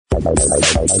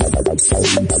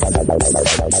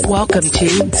Welcome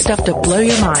to Stuff to Blow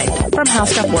Your Mind from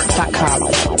HowStuffWorks.com.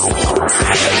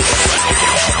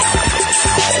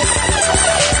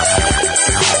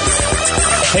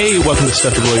 Hey, welcome to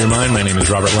Stuff to Blow Your Mind. My name is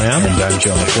Robert Lamb. And I'm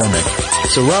Joe McCormick.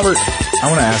 So Robert, I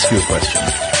want to ask you a question.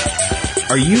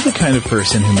 Are you the kind of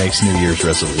person who makes New Year's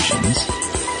resolutions?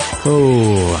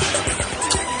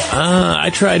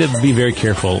 I try to be very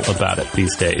careful about it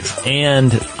these days.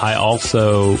 And I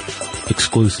also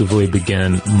exclusively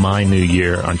begin my New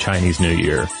Year on Chinese New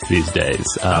Year these days.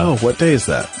 What day is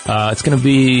that? It's going to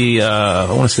be,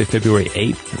 I want to say February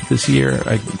 8th this year.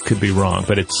 I could be wrong,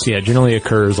 but it's, generally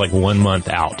occurs like 1 month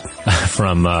out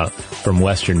from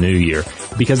Western New Year,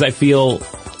 because I feel,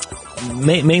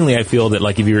 mainly I feel that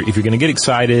like if you're going to get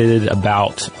excited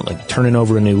about like turning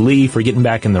over a new leaf or getting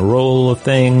back in the roll of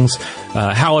things,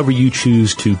 however you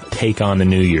choose to take on the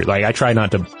new year. Like I try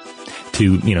not to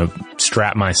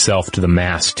strap myself to the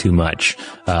mast too much,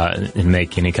 and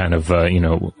make any kind of,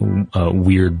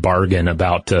 weird bargain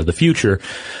about the future.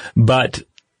 But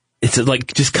it's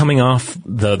like just coming off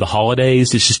the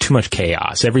holidays, it's just too much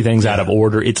chaos. Everything's out of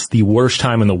order. It's the worst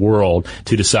time in the world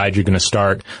to decide you're going to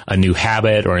start a new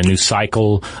habit or a new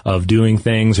cycle of doing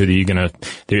things, or that you're going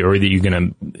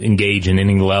to engage in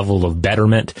any level of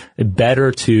betterment.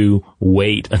 Better to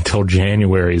wait until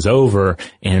January is over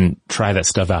and try that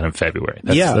stuff out in February.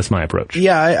 That's my approach.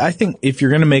 Yeah, I think if you're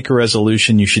going to make a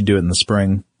resolution, you should do it in the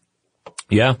spring.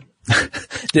 Yeah.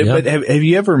 But have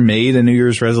you ever made a New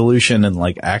Year's resolution and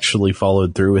like actually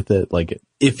followed through with it? Like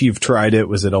if you've tried it,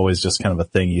 was it always just kind of a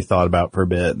thing you thought about for a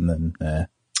bit and then,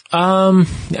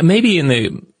 maybe in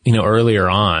the, earlier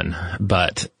on,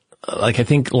 but like I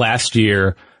think last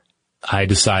year I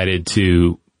decided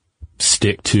to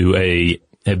stick to a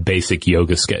basic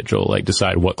yoga schedule, like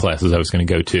decide what classes I was going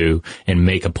to go to and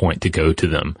make a point to go to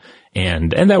them.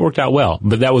 And that worked out well,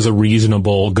 but that was a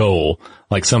reasonable goal,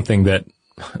 like something that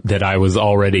I was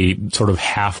already sort of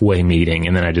halfway meeting.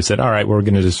 And then I just said, all right, we're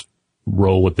going to just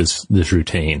roll with this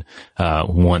routine,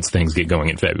 once things get going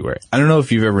in February. I don't know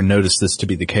if you've ever noticed this to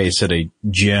be the case at a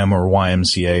gym or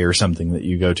YMCA or something that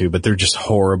you go to, but they're just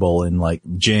horrible in like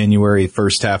January,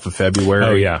 first half of February.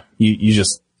 Oh yeah.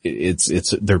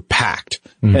 They're packed.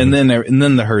 Mm-hmm. And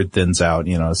then the herd thins out,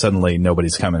 suddenly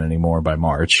nobody's coming anymore by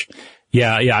March.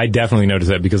 Yeah, I definitely notice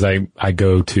that because I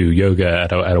go to yoga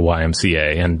at a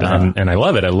YMCA and I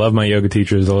love it. I love my yoga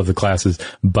teachers. I love the classes,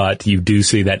 but you do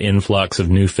see that influx of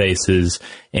new faces,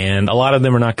 and a lot of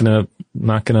them are not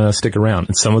gonna stick around.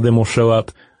 And some of them will show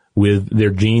up with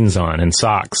their jeans on and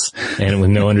socks and with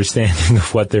no understanding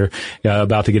of what they're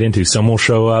about to get into. Some will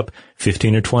show up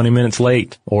 15 or 20 minutes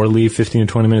late or leave 15 or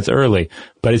 20 minutes early.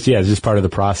 But it's just part of the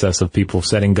process of people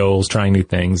setting goals, trying new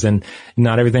things, and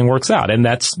not everything works out. And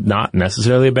that's not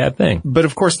necessarily a bad thing. But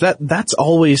of course that's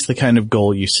always the kind of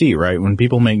goal you see, right? When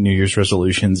people make New Year's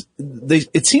resolutions,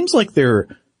 it seems like they're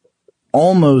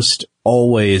almost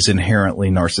always inherently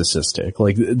narcissistic.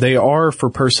 Like they are for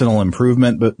personal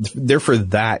improvement, but they're for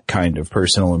that kind of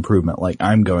personal improvement. Like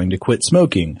I'm going to quit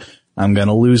smoking. I'm going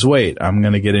to lose weight. I'm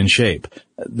going to get in shape.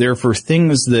 They're for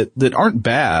things that aren't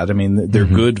bad. I mean, they're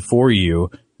mm-hmm. good for you,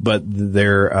 but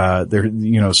they're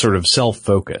sort of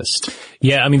self-focused.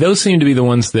 Yeah, I mean, those seem to be the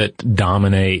ones that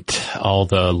dominate all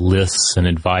the lists and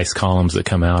advice columns that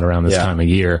come out around this time of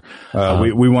year.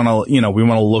 We want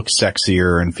to look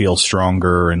sexier and feel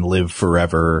stronger and live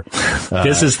forever.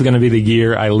 This is going to be the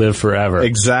year I live forever.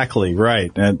 Exactly,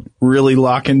 right. And really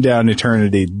locking down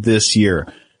eternity this year.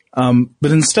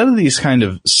 But instead of these kind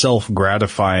of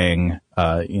self-gratifying,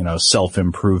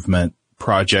 self-improvement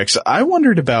projects, I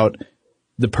wondered about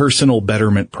the personal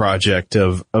betterment project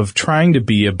of trying to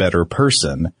be a better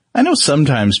person. I know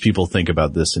sometimes people think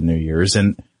about this in New Year's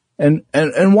and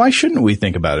why shouldn't we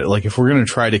think about it? Like if we're going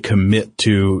to try to commit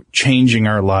to changing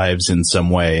our lives in some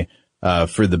way,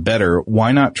 for the better,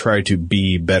 why not try to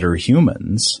be better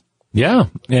humans? Yeah.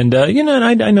 And,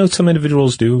 and I know some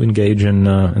individuals do engage in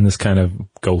this kind of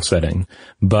goal setting,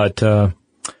 but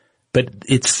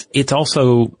it's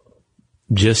also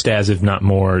just as, if not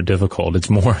more difficult.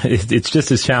 It's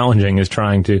just as challenging as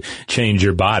trying to change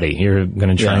your body. You're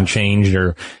going to try and change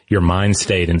your mind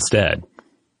state instead.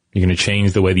 You're going to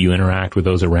change the way that you interact with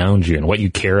those around you and what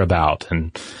you care about,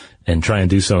 and try and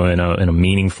do so in a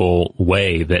meaningful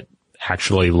way that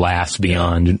actually lasts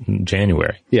beyond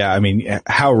January. Yeah, I mean,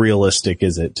 how realistic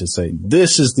is it to say,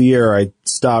 this is the year I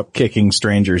stop kicking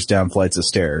strangers down flights of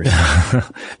stairs?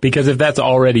 Because if that's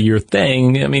already your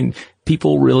thing, I mean,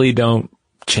 people really don't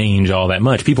change all that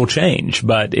much. People change,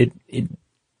 but it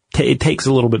takes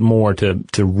a little bit more to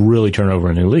really turn over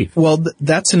a new leaf. Well,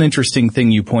 that's an interesting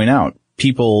thing you point out.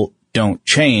 People don't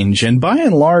change. And by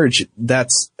and large,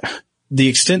 that's the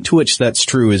extent to which that's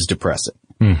true is depressing.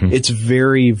 Mm-hmm. It's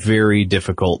very, very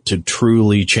difficult to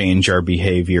truly change our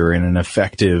behavior in an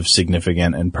effective,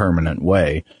 significant, and permanent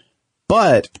way.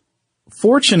 But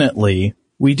fortunately,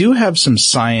 we do have some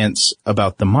science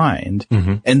about the mind.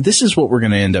 Mm-hmm. And this is what we're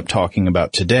going to end up talking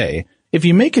about today. If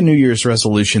you make a New Year's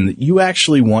resolution that you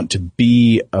actually want to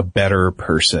be a better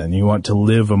person, you want to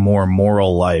live a more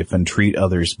moral life and treat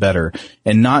others better,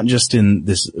 and not just in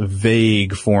this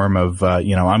vague form of,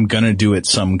 I'm going to do it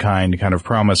some kind of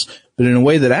promise, but in a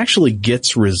way that actually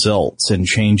gets results and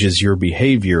changes your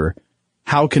behavior,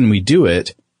 how can we do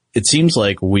it? It seems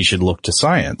like we should look to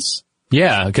science.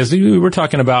 Yeah, because we were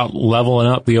talking about leveling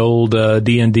up the old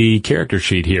D&D character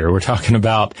sheet here. We're talking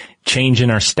about changing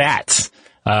our stats.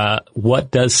 What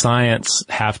does science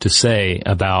have to say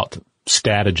about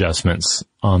stat adjustments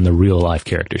on the real life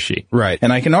character sheet? Right.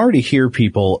 And I can already hear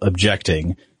people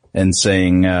objecting and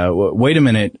saying, wait a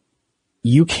minute,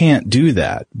 you can't do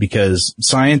that because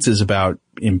science is about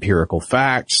empirical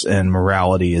facts and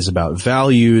morality is about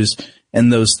values,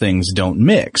 and those things don't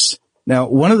mix. Now,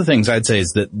 one of the things I'd say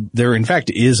is that there, in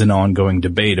fact, is an ongoing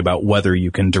debate about whether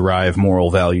you can derive moral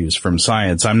values from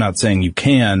science. I'm not saying you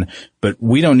can, but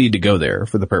we don't need to go there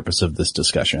for the purpose of this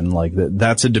discussion. Like,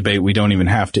 that's a debate we don't even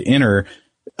have to enter,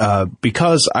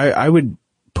 because I would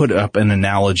put up an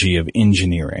analogy of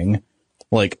engineering.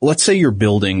 Like, let's say you're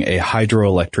building a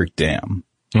hydroelectric dam.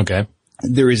 Okay.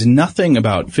 There is nothing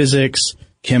about physics,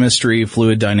 chemistry,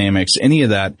 fluid dynamics, any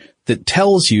of that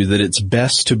tells you that it's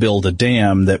best to build a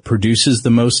dam that produces the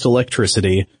most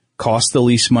electricity, costs the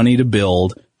least money to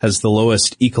build, has the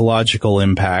lowest ecological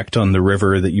impact on the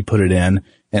river that you put it in,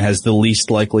 and has the least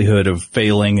likelihood of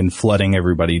failing and flooding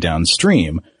everybody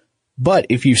downstream. But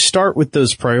if you start with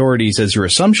those priorities as your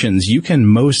assumptions, you can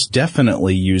most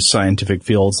definitely use scientific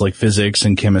fields like physics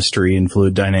and chemistry and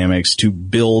fluid dynamics to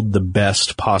build the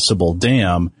best possible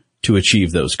dam to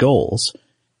achieve those goals.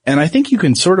 And I think you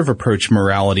can sort of approach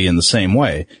morality in the same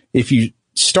way. If you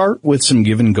start with some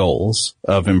given goals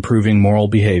of improving moral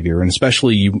behavior, and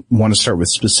especially you want to start with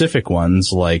specific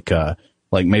ones like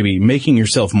maybe making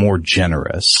yourself more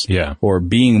generous, or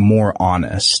being more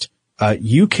honest,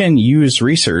 you can use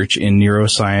research in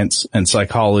neuroscience and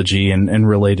psychology and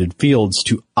related fields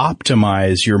to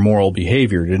optimize your moral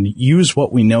behavior, and use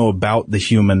what we know about the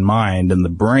human mind and the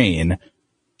brain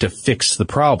to fix the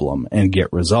problem and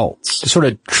get results. To sort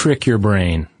of trick your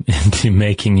brain into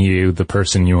making you the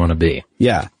person you want to be.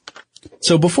 Yeah.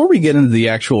 So before we get into the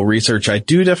actual research, I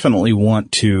do definitely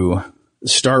want to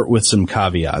start with some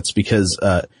caveats because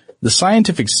the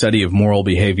scientific study of moral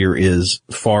behavior is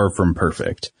far from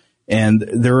perfect. And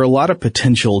there are a lot of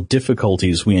potential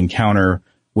difficulties we encounter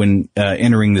when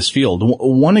entering this field.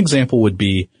 One example would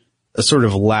be a sort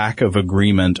of lack of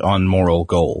agreement on moral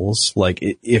goals. Like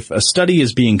if a study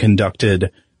is being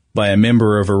conducted by a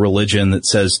member of a religion that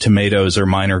says tomatoes are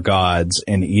minor gods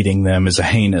and eating them is a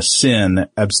heinous sin,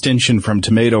 abstention from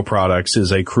tomato products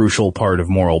is a crucial part of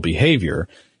moral behavior.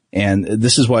 And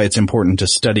this is why it's important to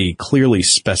study clearly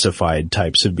specified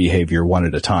types of behavior one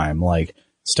at a time, like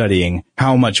studying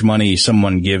how much money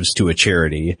someone gives to a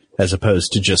charity as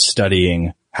opposed to just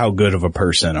studying how good of a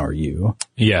person are you.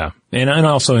 Yeah. And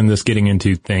also in this getting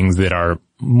into things that are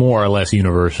more or less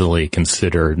universally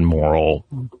considered moral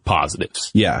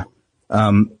positives. Yeah.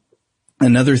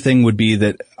 Another thing would be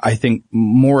that I think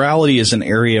morality is an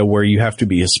area where you have to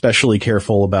be especially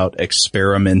careful about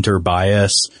experimenter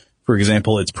bias. For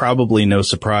example, it's probably no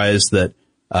surprise that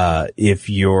if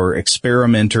your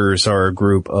experimenters are a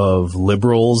group of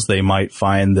liberals, they might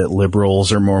find that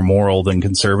liberals are more moral than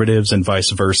conservatives, and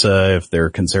vice versa. If they're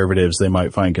conservatives, they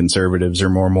might find conservatives are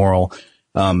more moral.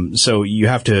 So you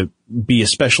have to be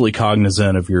especially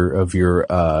cognizant of your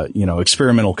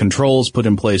experimental controls put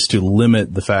in place to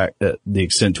limit the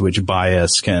extent to which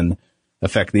bias can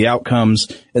affect the outcomes.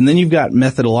 And then you've got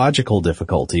methodological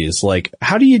difficulties, like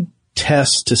how do you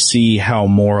test to see how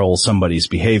moral somebody's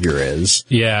behavior is?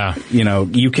 Yeah.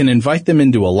 You can invite them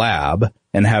into a lab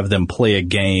and have them play a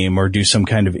game or do some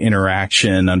kind of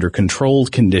interaction under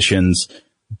controlled conditions,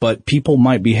 but people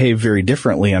might behave very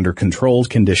differently under controlled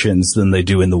conditions than they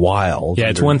do in the wild. Yeah,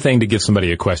 it's one thing to give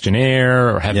somebody a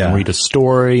questionnaire or have them read a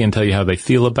story and tell you how they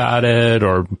feel about it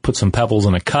or put some pebbles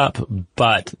in a cup,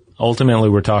 but ultimately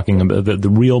we're talking about the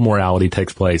real morality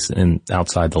takes place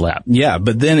outside the lab. Yeah,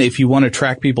 but then if you want to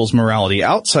track people's morality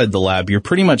outside the lab, you're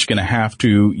pretty much going to have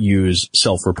to use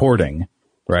self-reporting,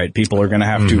 right? People are going to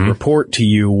have to report to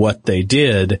you what they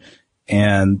did,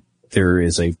 and there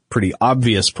is a pretty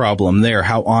obvious problem there.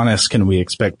 How honest can we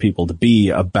expect people to be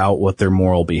about what their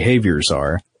moral behaviors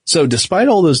are? So despite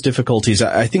all those difficulties,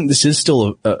 I think this is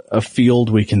still a field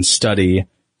we can study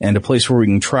and a place where we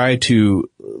can try to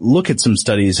look at some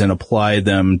studies and apply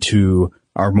them to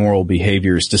our moral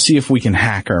behaviors to see if we can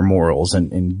hack our morals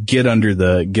and get under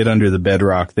the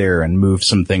bedrock there and move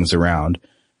some things around.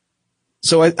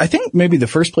 So I think maybe the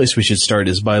first place we should start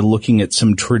is by looking at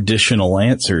some traditional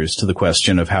answers to the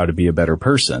question of how to be a better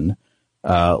person.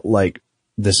 Like,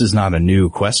 this is not a new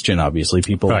question, obviously.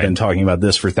 People have been talking about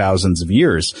this for thousands of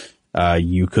years.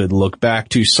 You could look back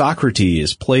to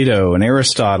Socrates, Plato, and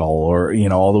Aristotle, or,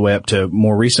 all the way up to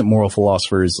more recent moral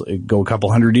philosophers, go a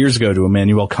couple hundred years ago to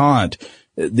Immanuel Kant.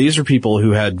 These are people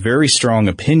who had very strong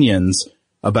opinions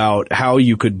about how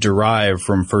you could derive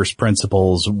from first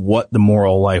principles what the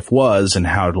moral life was and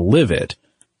how to live it.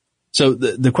 So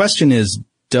the question is,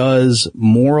 does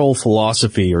moral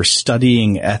philosophy or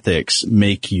studying ethics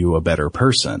make you a better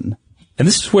person? And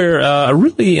this is where a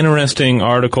really interesting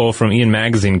article from Ian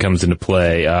Magazine comes into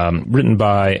play, written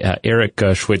by Eric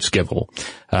Schwitzgebel,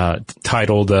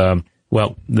 titled,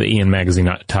 the Ian Magazine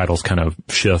titles kind of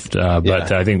shift,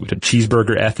 but I think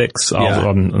Cheeseburger Ethics,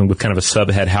 with kind of a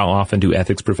subhead, how often do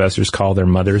ethics professors call their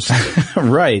mothers?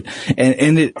 Right.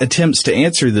 And it attempts to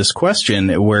answer this question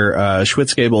where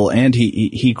Schwitzgebel, and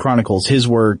he chronicles his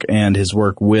work and his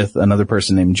work with another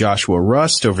person named Joshua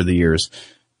Rust over the years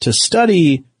to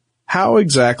study how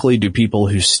exactly do people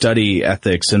who study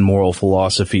ethics and moral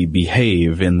philosophy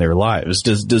behave in their lives?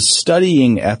 Does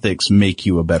studying ethics make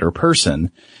you a better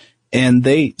person? And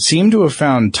they seem to have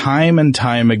found time and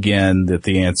time again that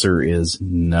the answer is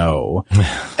no.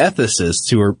 Ethicists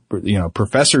who are,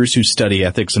 professors who study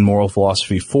ethics and moral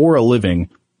philosophy for a living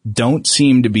don't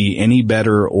seem to be any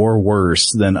better or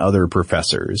worse than other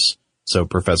professors. So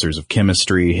professors of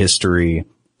chemistry, history,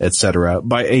 etc.,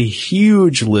 by a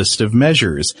huge list of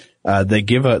measures. They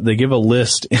give a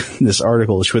list in this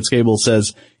article. Schwitzgebel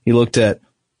says he looked at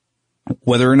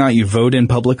whether or not you vote in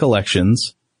public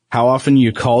elections, how often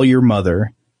you call your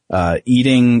mother,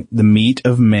 eating the meat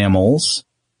of mammals,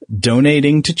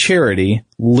 donating to charity,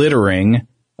 littering,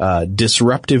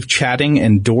 disruptive chatting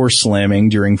and door slamming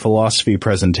during philosophy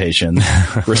presentations,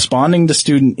 responding to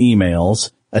student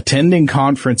emails, attending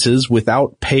conferences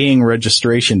without paying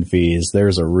registration fees.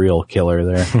 There's a real killer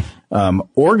there.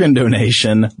 Organ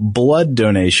donation, blood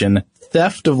donation,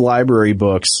 theft of library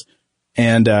books,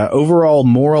 and overall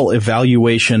moral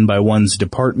evaluation by one's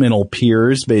departmental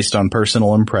peers based on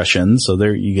personal impressions. So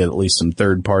there you get at least some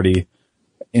third-party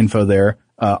info there.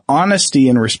 Honesty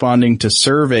in responding to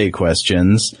survey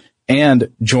questions,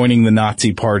 and joining the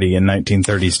Nazi Party in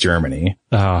 1930s Germany.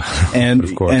 And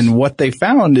of course. And what they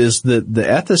found is that the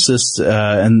ethicists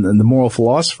and the moral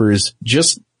philosophers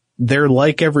they're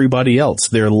like everybody else.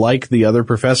 They're like the other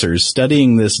professors.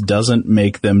 Studying this doesn't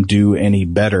make them do any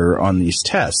better on these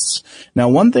tests. Now,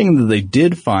 one thing that they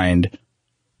did find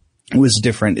was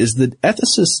different is that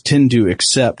ethicists tend to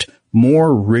accept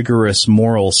more rigorous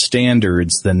moral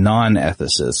standards than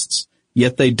non-ethicists,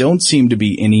 yet they don't seem to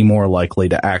be any more likely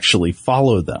to actually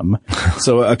follow them.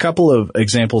 So a couple of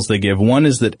examples they give. One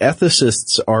is that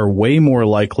ethicists are way more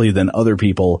likely than other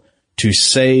people to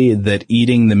say that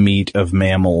eating the meat of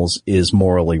mammals is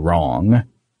morally wrong,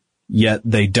 yet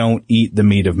they don't eat the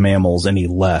meat of mammals any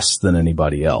less than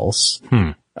anybody else.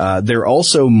 They're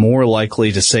also more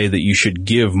likely to say that you should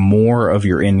give more of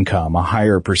your income, a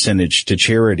higher percentage, to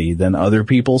charity than other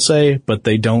people say, but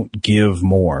they don't give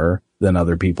more than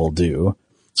other people do.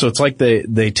 So it's like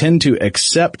they tend to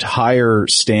accept higher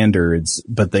standards,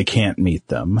 but they can't meet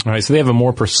them. All right. So they have a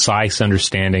more precise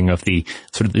understanding of the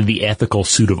sort of the ethical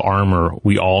suit of armor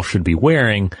we all should be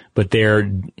wearing, but they're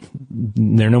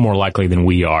no more likely than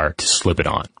we are to slip it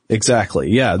on. Exactly.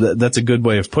 Yeah. That's a good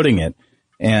way of putting it.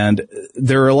 And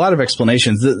there are a lot of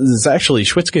explanations. This actually,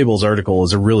 Schwitzgebel's article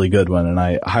is a really good one, and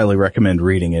I highly recommend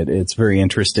reading it. It's very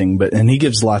interesting, and he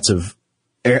gives lots of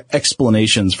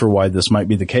explanations for why this might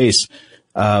be the case.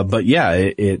 But yeah,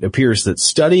 it appears that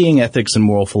studying ethics and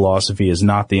moral philosophy is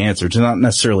not the answer. It's not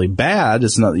necessarily bad.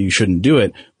 It's not that you shouldn't do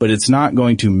it, but it's not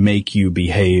going to make you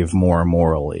behave more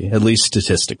morally, at least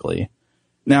statistically.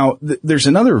 Now, there's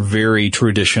another very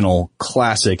traditional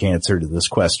classic answer to this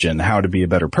question, how to be a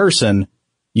better person.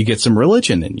 You get some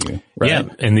religion in you, right? Yeah,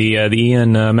 and the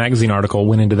Ian Magazine article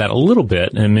went into that a little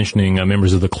bit, and mentioning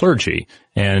members of the clergy,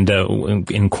 and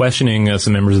in questioning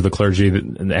some members of the clergy,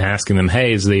 asking them,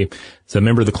 "Hey, is a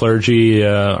member of the clergy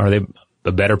are they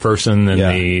a better person than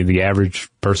the average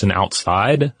person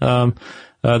outside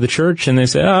the church?" And they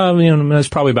say, it's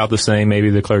probably about the same. Maybe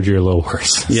the clergy are a little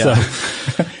worse. Yeah,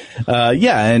 so.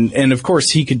 And of course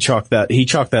he could chalk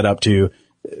that up to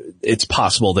it's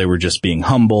possible they were just being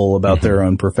humble about their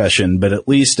own profession, but at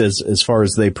least as far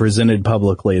as they presented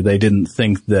publicly, they didn't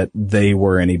think that they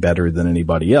were any better than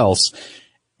anybody else.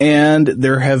 And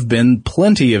there have been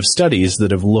plenty of studies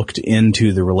that have looked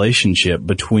into the relationship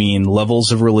between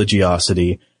levels of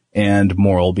religiosity and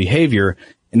moral behavior.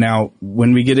 Now,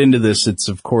 when we get into this, it's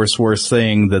of course worth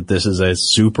saying that this is a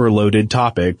super loaded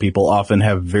topic. People often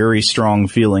have very strong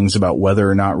feelings about whether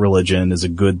or not religion is a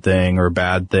good thing or a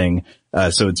bad thing.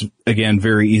 So it's, again,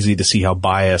 very easy to see how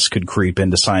bias could creep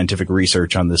into scientific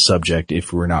research on this subject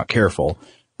if we're not careful.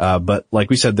 But like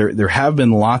we said, there have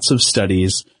been lots of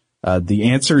studies. The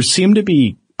answers seem to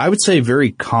be, I would say,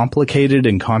 very complicated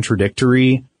and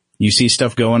contradictory. You see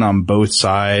stuff going on both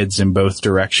sides in both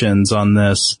directions on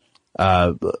this.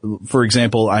 For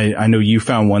example, I know you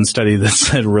found one study that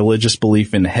said religious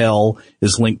belief in hell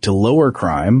is linked to lower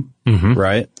crime,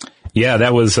 right? Yeah,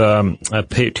 that was a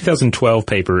 2012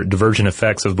 paper, Divergent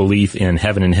Effects of Belief in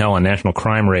Heaven and Hell on National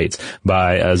Crime Rates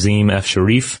by Azim F.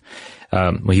 Sharif. He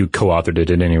co-authored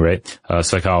it at any rate,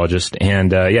 psychologist.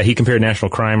 And, he compared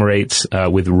national crime rates,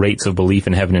 with rates of belief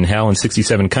in heaven and hell in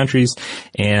 67 countries.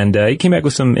 And, he came back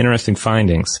with some interesting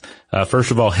findings.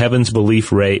 First of all, heaven's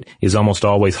belief rate is almost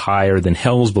always higher than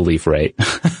hell's belief rate.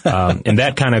 And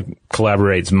that kind of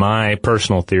collaborates my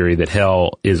personal theory that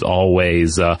hell is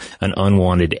always, an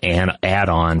unwanted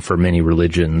add-on for many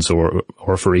religions or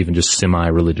for even just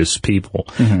semi-religious people.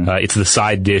 It's the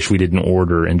side dish we didn't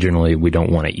order and generally we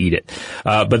don't want to eat it.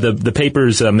 But the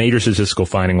paper's major statistical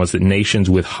finding was that nations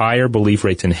with higher belief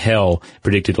rates in hell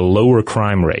predicted lower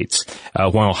crime rates,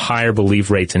 while higher belief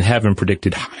rates in heaven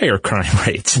predicted higher crime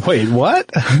rates. Wait, what?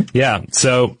 Yeah.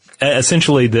 So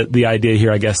essentially the idea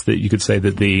here, I guess, that you could say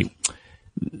that the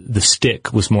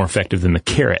stick was more effective than the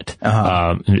carrot,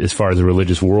 as far as the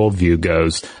religious worldview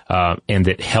goes, and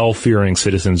that hell-fearing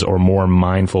citizens are more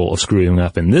mindful of screwing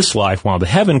up in this life, while the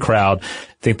heaven crowd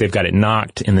think they've got it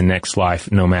knocked in the next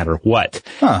life no matter what.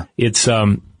 It's,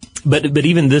 but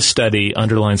even this study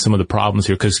underlines some of the problems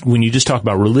here, because when you just talk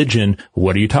about religion,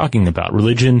 what are you talking about?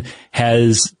 Religion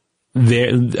has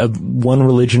one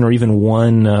religion or even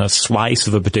one slice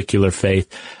of a particular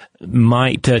faith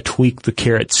might tweak the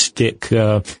carrot stick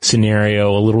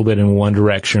scenario a little bit in one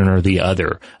direction or the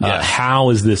other. How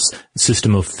is this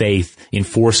system of faith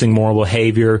enforcing moral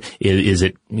behavior? Is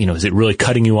it really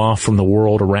cutting you off from the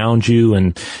world around you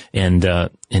and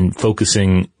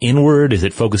focusing inward? Is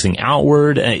it focusing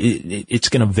outward? It's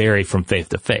going to vary from faith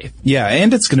to faith. Yeah,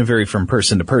 and it's going to vary from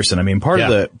person to person. I mean, part of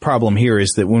the problem here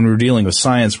is that when we're dealing with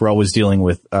science, we're always dealing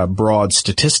with broad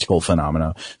statistical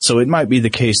phenomena. So it might be the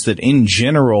case that in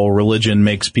general, religion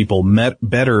makes people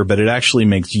better, but it actually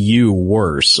makes you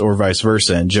worse, or vice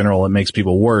versa. In general, it makes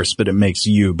people worse, but it makes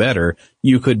you better.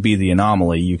 You could be the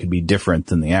anomaly. You could be different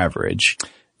than the average.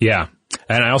 Yeah.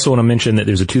 And I also want to mention that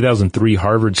there's a 2003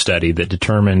 Harvard study that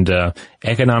determined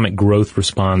economic growth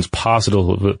responds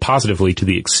positively to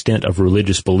the extent of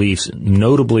religious beliefs,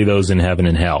 notably those in heaven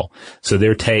and hell. So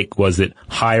their take was that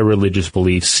higher religious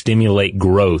beliefs stimulate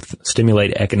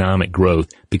economic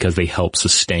growth because they help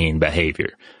sustain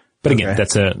behavior. But again,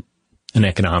 that's an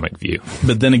economic view.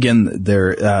 But then again,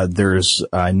 there's,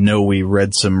 I know we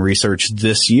read some research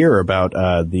this year about,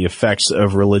 the effects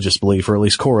of religious belief, or at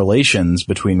least correlations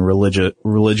between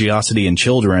religiosity in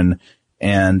children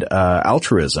and,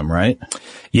 altruism, right?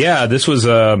 Yeah, this was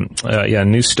a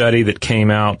new study that came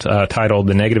out, titled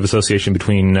The Negative Association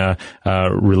Between,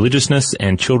 Religiousness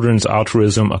and Children's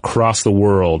Altruism Across the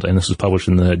World. And this was published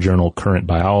in the journal Current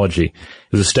Biology.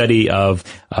 It was a study of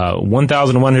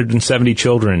 1,170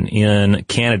 children in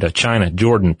Canada, China,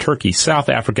 Jordan, Turkey, South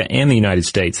Africa, and the United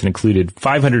States, and included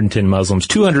 510 Muslims,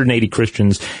 280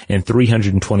 Christians, and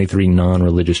 323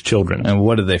 non-religious children. And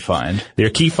what did they find? Their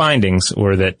key findings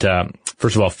were that,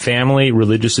 first of all, family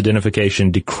religious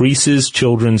identification decreases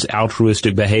children's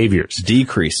altruistic behaviors.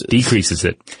 Decreases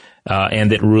it.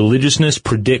 And that religiousness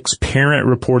predicts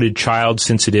parent-reported child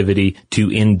sensitivity to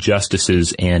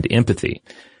injustices and empathy.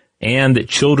 And that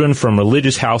children from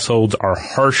religious households are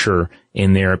harsher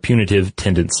in their punitive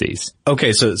tendencies.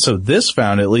 Okay, so this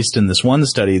found, at least in this one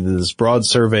study, this broad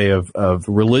survey of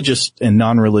religious and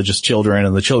non-religious children,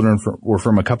 and the children were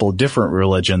from a couple of different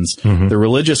religions. The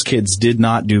religious kids did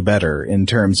not do better in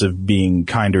terms of being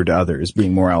kinder to others,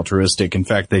 being more altruistic. In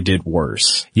fact, they did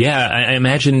worse. Yeah, I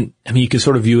imagine, you can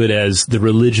sort of view it as the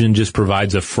religion just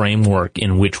provides a framework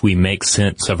in which we make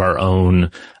sense of our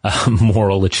own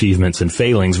moral achievements and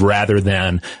failings rather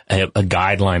than a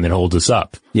guideline that holds us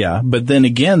up. Yeah, but But then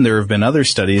again, there have been other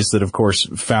studies that, of course,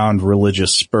 found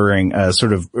religious spurring,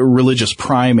 sort of religious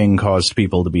priming caused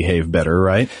people to behave better,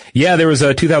 right? Yeah, there was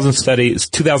a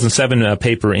 2007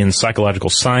 paper in Psychological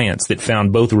Science that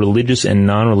found both religious and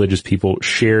non-religious people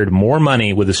shared more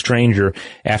money with a stranger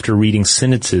after reading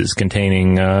sentences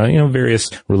containing, various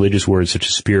religious words such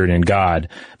as spirit and God.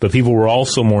 But people were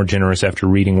also more generous after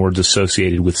reading words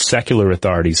associated with secular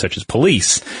authorities such as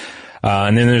police.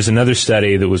 And then there's another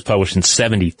study that was published in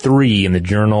 1973 in the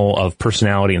Journal of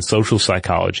Personality and Social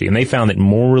Psychology, and they found that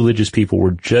more religious people were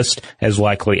just as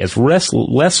likely as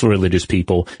less religious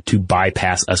people to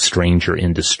bypass a stranger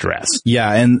in distress.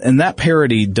 Yeah, and that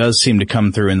parity does seem to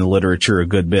come through in the literature a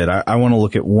good bit. I want to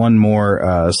look at one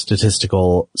more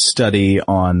statistical study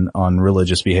on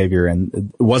religious behavior, and it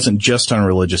wasn't just on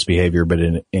religious behavior, but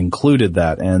it included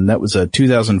that, and that was a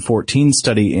 2014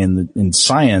 study in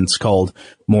Science called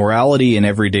Morality in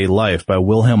Everyday Life by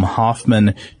Wilhelm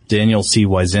Hoffman, Daniel C.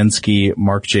 Wyszynski,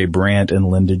 Mark J. Brandt, and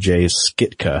Linda J.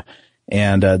 Skitka.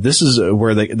 And this is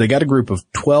where they got a group of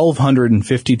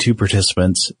 1,252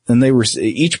 participants, and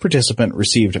each participant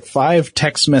received 5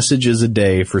 text messages a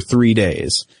day for 3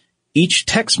 days. Each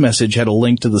text message had a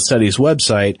link to the study's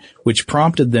website, which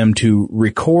prompted them to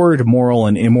record moral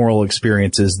and immoral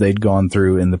experiences they'd gone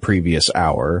through in the previous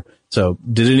hour. So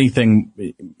did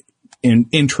anything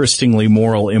interestingly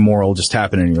moral, immoral just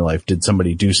happen in your life? Did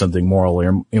somebody do something moral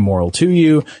or immoral to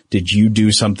you? Did you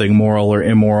do something moral or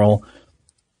immoral?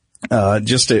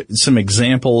 Some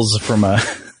examples from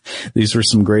these were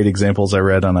some great examples I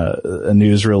read on a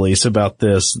news release about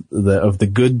this. Of the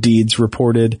good deeds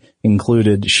reported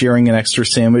included sharing an extra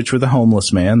sandwich with a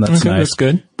homeless man. That's nice. That's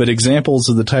good. But examples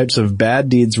of the types of bad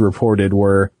deeds reported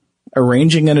were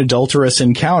arranging an adulterous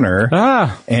encounter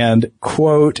and,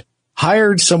 quote,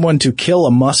 hired someone to kill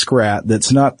a muskrat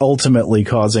that's not ultimately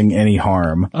causing any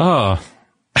harm. Oh,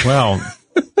 well,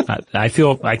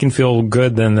 I can feel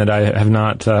good then that I have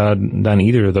not done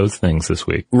either of those things this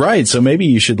week. Right. So maybe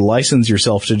you should license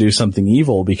yourself to do something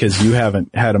evil because you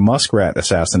haven't had a muskrat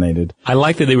assassinated. I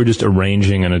like that they were just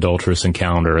arranging an adulterous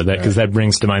encounter, because that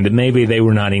brings to mind that maybe they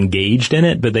were not engaged in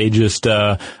it, but they just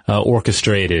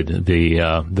orchestrated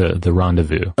the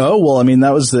rendezvous. Oh, well, I mean,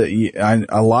 that was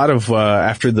a lot of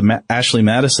after the Ashley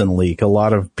Madison leak, a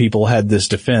lot of people had this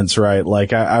defense, right?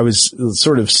 Like I was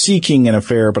sort of seeking an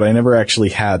affair, but I never actually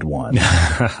had one.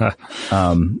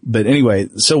 But anyway,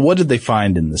 so what did they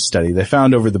find in this study? They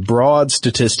found over the broad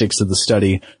statistics of the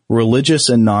study, religious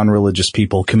and non-religious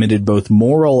people committed both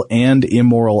moral and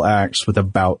immoral acts with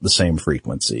about the same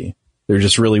frequency. There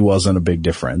just really wasn't a big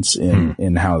difference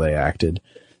in how they acted.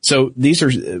 So these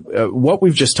are what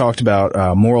we've just talked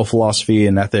about, moral philosophy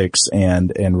and ethics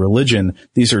and religion.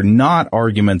 These are not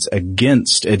arguments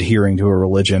against adhering to a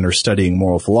religion or studying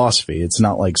moral philosophy. It's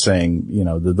not like saying,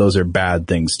 that those are bad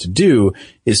things to do.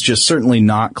 It's just certainly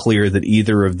not clear that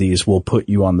either of these will put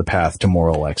you on the path to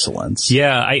moral excellence.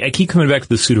 Yeah, I keep coming back to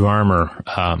the suit of armor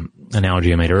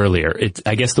analogy I made earlier.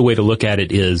 I guess the way to look at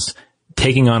it is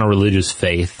taking on a religious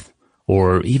faith,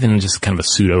 or even just kind of a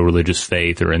pseudo-religious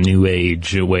faith or a new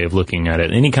age way of looking at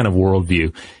it, any kind of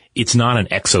worldview. It's not an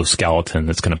exoskeleton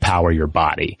that's going to power your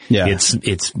body. Yeah.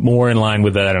 It's more in line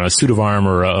with a suit of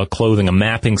armor, a clothing, a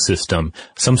mapping system,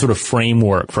 some sort of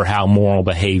framework for how moral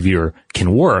behavior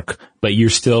can work, but you're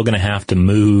still going to have to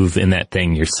move in that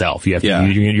thing yourself. You have to,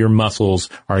 your muscles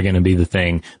are going to be the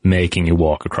thing making you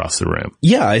walk across the room.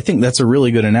 Yeah, I think that's a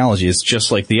really good analogy. It's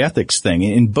just like the ethics thing.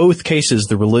 In both cases,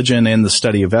 the religion and the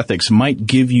study of ethics might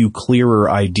give you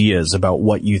clearer ideas about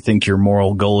what you think your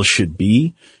moral goals should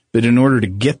be. But in order to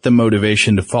get the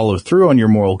motivation to follow through on your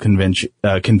moral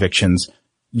convictions,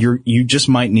 you just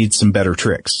might need some better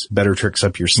tricks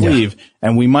up your sleeve. Yeah.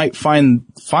 And we might find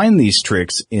these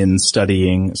tricks in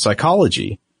studying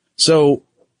psychology. So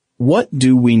what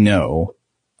do we know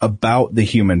about the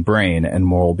human brain and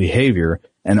moral behavior?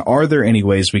 And are there any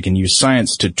ways we can use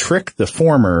science to trick the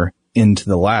former into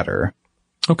the latter?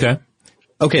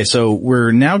 Okay, so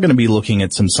we're now going to be looking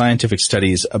at some scientific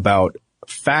studies about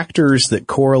factors that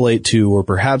correlate to or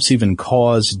perhaps even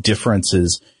cause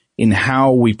differences in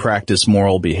how we practice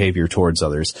moral behavior towards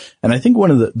others. And I think one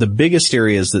of the biggest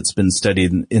areas that's been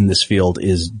studied in this field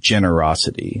is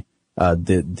generosity.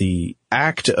 The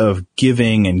act of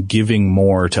giving and giving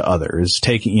more to others,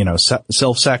 taking,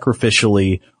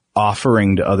 self-sacrificially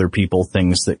offering to other people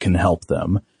things that can help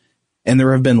them. And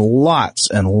there have been lots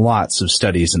and lots of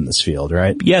studies in this field,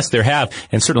 right? Yes, there have.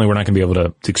 And certainly we're not going to be able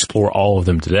to explore all of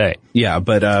them today. Yeah,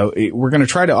 but we're going to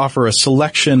try to offer a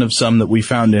selection of some that we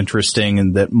found interesting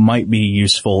and that might be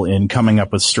useful in coming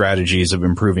up with strategies of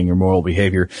improving your moral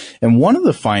behavior. And one of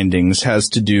the findings has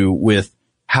to do with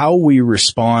how we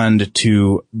respond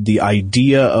to the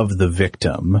idea of the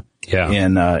victim. Yeah.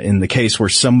 In the case where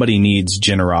somebody needs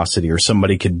generosity or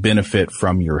somebody could benefit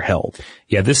from your help.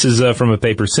 Yeah, this is from a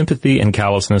paper, Sympathy and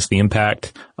Callousness, the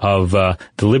Impact of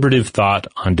Deliberative Thought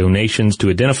on Donations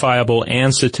to Identifiable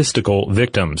and Statistical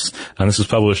Victims. And this was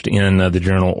published in the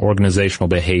journal Organizational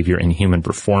Behavior and Human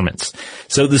Performance.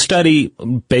 So the study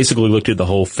basically looked at the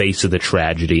whole face of the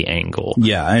tragedy angle.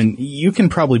 Yeah, and you can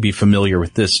probably be familiar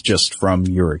with this just from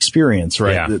your experience,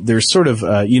 right? Yeah. There's sort of,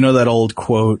 that old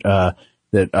quote,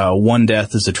 that one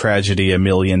death is a tragedy, a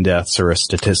million deaths are a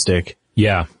statistic.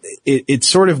 Yeah. It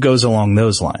sort of goes along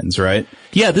those lines, right?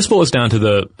 Yeah, this boils down to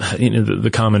the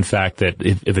common fact that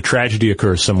if a tragedy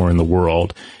occurs somewhere in the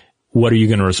world, what are you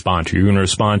going to respond to? You're going to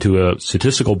respond to a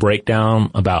statistical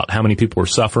breakdown about how many people are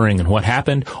suffering and what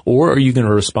happened, or are you going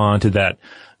to respond to that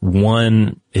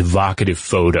one evocative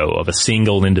photo of a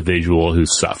single individual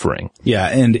who's suffering? Yeah,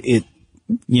 and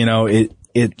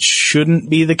it shouldn't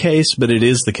be the case, but it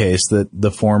is the case that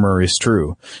the former is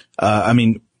true.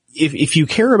 If you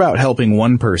care about helping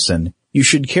one person, you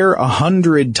should care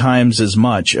 100 times as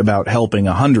much about helping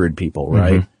 100 people,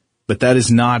 right? Mm-hmm. But that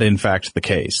is not, in fact, the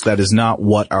case. That is not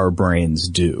what our brains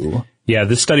do. Yeah,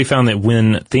 this study found that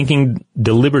when thinking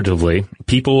deliberatively,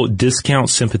 people discount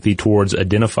sympathy towards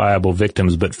identifiable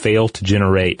victims, but fail to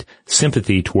generate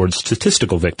sympathy towards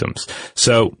statistical victims.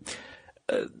 So,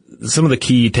 some of the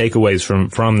key takeaways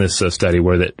from this study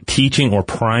were that teaching or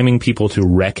priming people to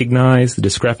recognize the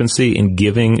discrepancy in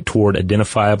giving toward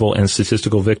identifiable and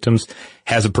statistical victims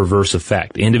has a perverse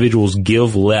effect. Individuals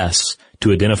give less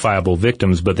to identifiable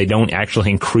victims, but they don't actually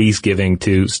increase giving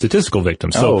to statistical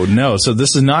victims. So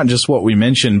this is not just what we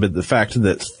mentioned, but the fact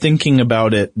that thinking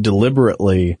about it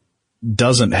deliberately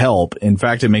doesn't help. In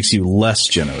fact, it makes you less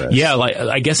generous. Yeah,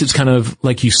 I guess it's kind of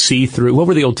like you see through, what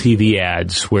were the old TV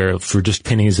ads where for just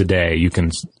pennies a day you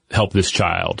can help this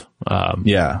child? I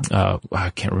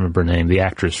can't remember her name. The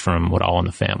actress from All in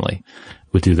the Family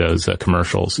would do those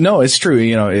commercials. No, it's true.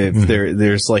 If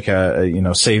there's like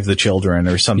a Save the Children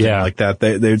or something like that,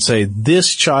 they'd say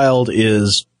this child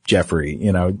is Jeffrey.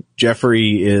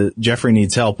 Jeffrey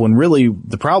needs help, when really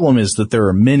the problem is that there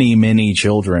are many, many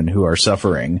children who are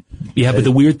suffering. Yeah, but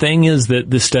the weird thing is that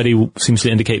this study seems to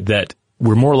indicate that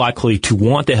we're more likely to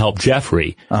want to help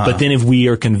Jeffrey, but then if we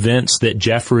are convinced that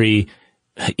Jeffrey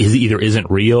either isn't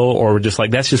real or we're just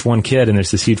like, that's just one kid and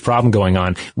there's this huge problem going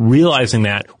on, realizing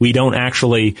that we don't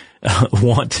actually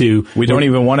want to. We don't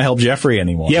even want to help Jeffrey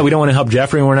anymore. Yeah, we don't want to help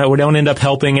Jeffrey, and we don't end up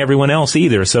helping everyone else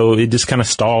either, so it just kind of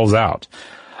stalls out.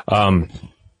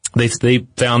 They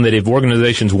found that if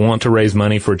organizations want to raise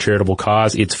money for a charitable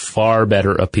cause, it's far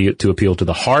better to appeal to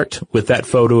the heart with that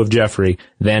photo of Jeffrey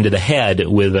than to the head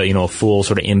with a full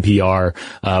sort of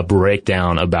NPR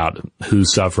breakdown about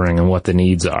who's suffering and what the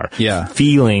needs are. Yeah.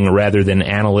 Feeling rather than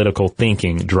analytical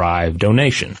thinking drive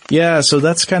donation. Yeah, so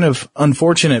that's kind of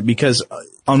unfortunate because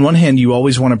on one hand you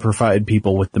always want to provide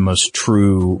people with the most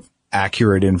true,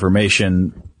 accurate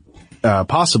information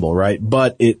possible, right?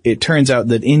 But it turns out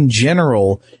that in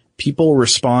general, people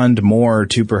respond more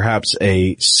to perhaps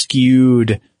a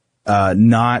skewed,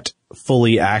 not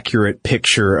fully accurate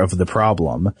picture of the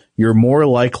problem. You're more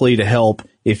likely to help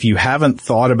if you haven't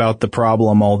thought about the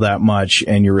problem all that much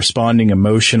and you're responding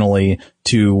emotionally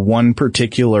to one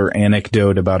particular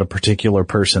anecdote about a particular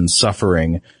person's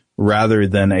suffering rather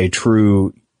than a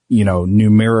true,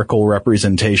 numerical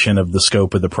representation of the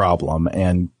scope of the problem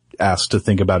and asked to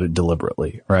think about it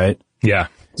deliberately, right? Yeah.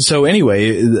 So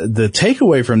anyway, the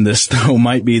takeaway from this though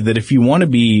might be that if you want to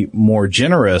be more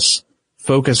generous,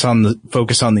 focus on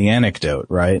the anecdote,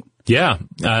 right? Yeah.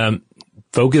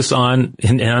 Focus on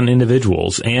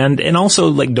individuals and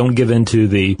also don't give into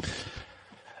the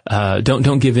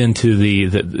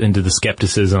into the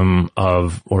skepticism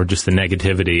of, or just the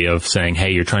negativity of saying,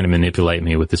 hey, you're trying to manipulate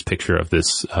me with this picture of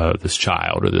this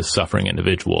child or this suffering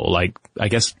individual. I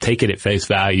guess take it at face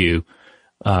value.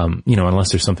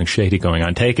 Unless there's something shady going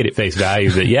on, take it at face value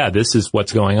that, this is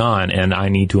what's going on and I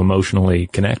need to emotionally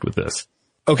connect with this.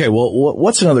 Okay, well,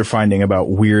 what's another finding about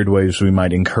weird ways we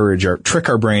might trick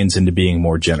our brains into being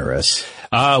more generous?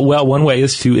 One way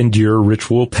is to endure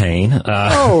ritual pain.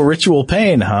 Ritual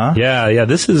pain, huh? Yeah.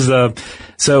 This is,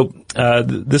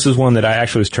 this is one that I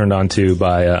actually was turned on to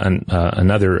by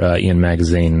another Ian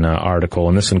Magazine article,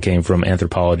 and this one came from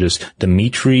anthropologist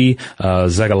Dimitri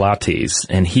Zagalatis,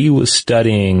 and he was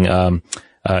studying,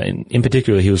 in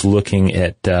particular, he was looking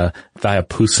at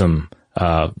Thayapussum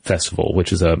festival,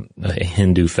 which is a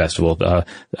Hindu festival.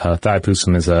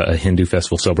 Thaipusam is a Hindu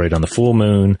festival celebrated on the full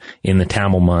moon in the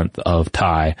Tamil month of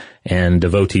Thai. And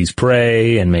devotees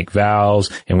pray and make vows,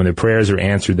 and when their prayers are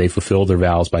answered, they fulfill their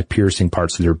vows by piercing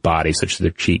parts of their body, such as their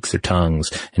cheeks, their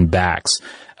tongues, and backs,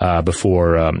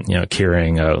 before,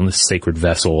 carrying a sacred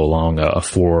vessel along a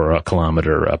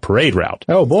 4-kilometer parade route.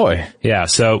 Oh boy. Yeah.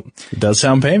 So it does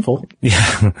sound painful.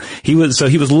 Yeah. He was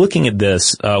looking at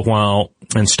this,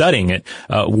 and studying it,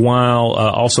 while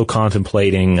also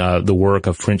contemplating the work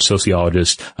of French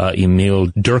sociologist Emile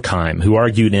Durkheim, who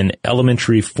argued in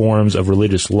Elementary Forms of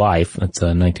Religious Life, that's a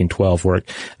 1912 work,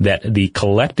 that the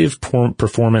collective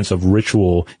performance of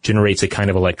ritual generates a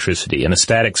kind of electricity, an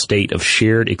ecstatic state of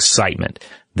shared excitement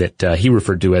that he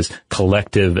referred to as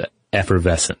collective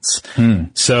effervescence.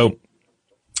 So,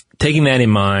 taking that in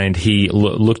mind, he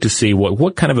looked to see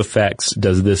what kind of effects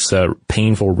does this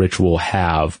painful ritual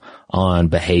have on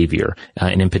behavior,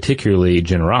 and in particularly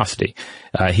generosity.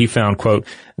 He found, quote,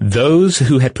 those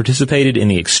who had participated in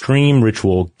the extreme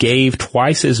ritual gave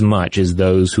twice as much as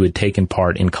those who had taken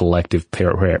part in collective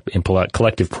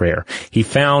prayer. He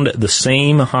found the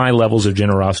same high levels of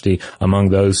generosity among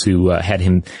those who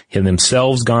had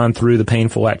themselves gone through the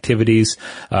painful activities,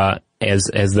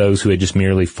 as those who had just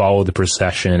merely followed the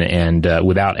procession and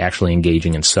without actually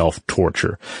engaging in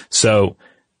self-torture. So,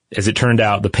 as it turned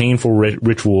out, the painful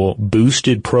ritual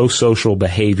boosted pro-social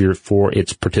behavior for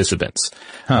its participants.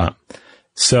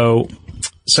 So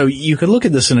you could look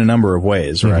at this in a number of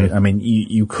ways, right? Mm-hmm. I mean,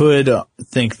 you could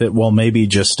think that, well, maybe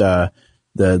just the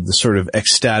sort of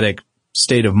ecstatic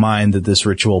state of mind that this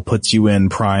ritual puts you in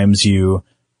primes you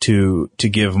to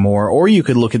give more, or you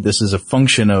could look at this as a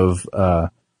function of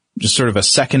just sort of a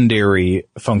secondary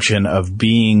function of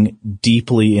being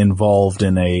deeply involved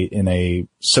in a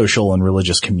social and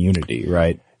religious community,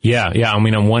 right? Yeah. I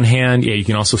mean, on one hand, you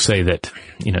can also say that,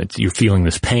 you're feeling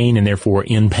this pain, and therefore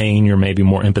in pain you're maybe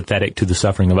more empathetic to the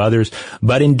suffering of others.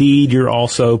 But indeed, you're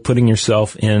also putting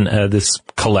yourself in this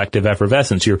collective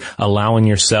effervescence. You're allowing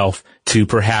yourself to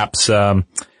perhaps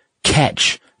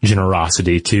catch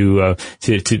generosity, to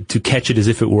catch it as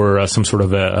if it were some sort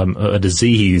of a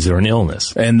disease or an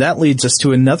illness. And that leads us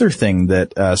to another thing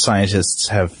that scientists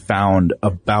have found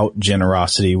about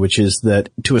generosity, which is that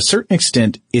to a certain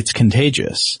extent it's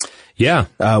contagious. Yeah.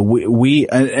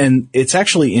 And it's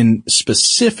actually in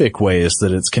specific ways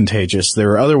that it's contagious.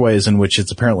 There are other ways in which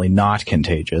it's apparently not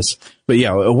contagious. But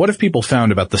yeah, what have people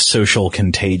found about the social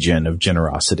contagion of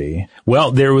generosity?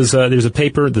 Well, there's a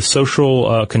paper, The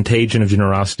Social Contagion of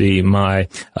Generosity, by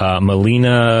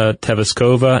Melina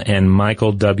Teveskova and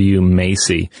Michael W.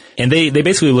 Macy. And they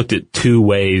basically looked at two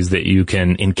ways that you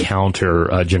can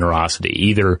encounter generosity.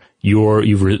 Either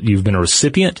you've been a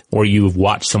recipient, or you've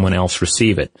watched someone else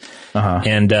receive it. Uh-huh.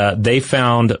 And they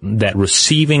found that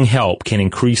receiving help can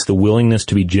increase the willingness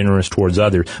to be generous towards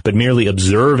others, but merely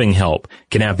observing help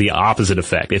can have the opposite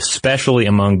effect, especially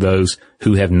among those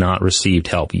who have not received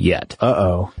help yet.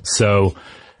 Uh-oh. So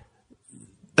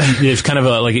there's kind of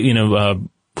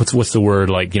what's the word,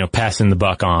 passing the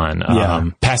buck on,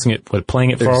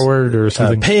 playing it forward or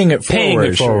something? Paying it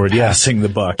forward. Yeah. Passing the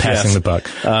buck. Passing the buck.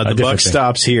 The buck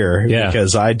stops here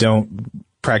because I don't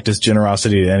practice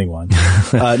generosity to anyone.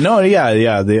 I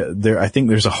think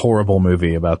there's a horrible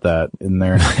movie about that in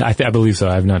there. I believe so.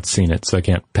 I've not seen it, so I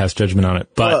can't pass judgment on it.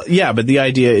 But but the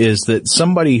idea is that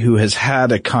somebody who has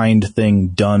had a kind thing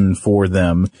done for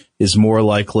them is more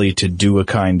likely to do a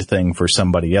kind thing for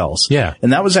somebody else. Yeah.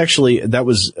 And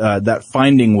that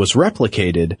finding was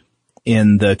replicated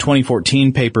in the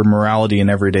 2014 paper Morality in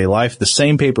Everyday Life, the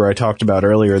same paper I talked about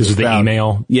earlier. This is the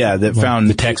email? Yeah, that found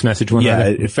the text message one. Yeah,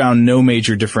 it found no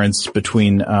major difference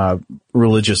between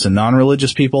religious and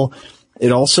non-religious people.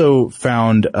 It also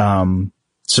found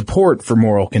support for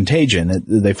moral contagion.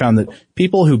 They found that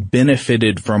people who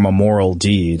benefited from a moral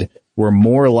deed were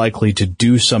more likely to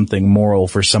do something moral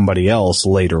for somebody else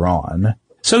later on.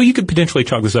 So you could potentially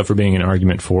chalk this up for being an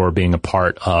argument for being a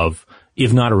part of,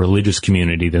 if not a religious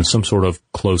community, then some sort of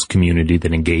close community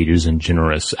that engages in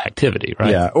generous activity,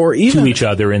 right? Yeah, or even to each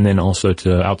other and then also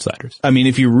to outsiders. I mean,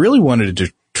 if you really wanted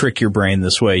to trick your brain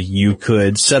this way, you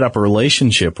could set up a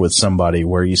relationship with somebody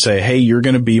where you say, hey, you're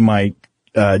going to be my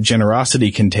generosity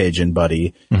contagion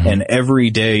buddy, and every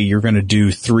day you're going to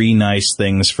do 3 nice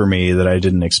things for me that I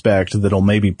didn't expect that'll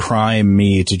maybe prime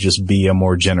me to just be a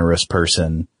more generous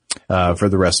person for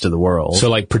the rest of the world. So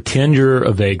like pretend you're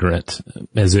a vagrant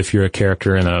as if you're a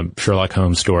character in a Sherlock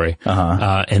Holmes story.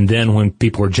 And then when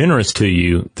people are generous to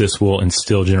you, this will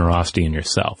instill generosity in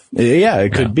yourself. Yeah,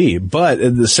 it could be. But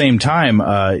at the same time,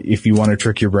 if you want to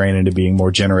trick your brain into being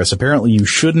more generous, apparently you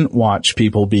shouldn't watch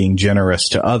people being generous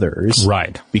to others.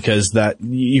 Right. Because that,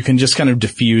 you can just kind of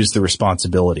diffuse the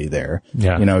responsibility there.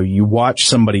 Yeah. You know, you watch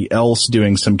somebody else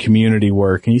doing some community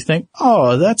work and you think,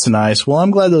 oh, that's nice. Well,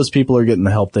 I'm glad those people are getting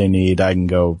the help they need. I can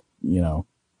go,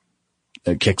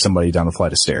 kick somebody down a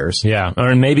flight of stairs. Yeah.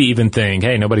 Or maybe even think,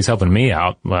 hey, nobody's helping me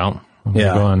out. Well, I'm going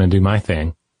to go on and do my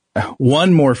thing.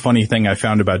 One more funny thing I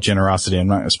found about generosity, I'm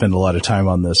not going to spend a lot of time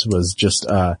on this, was just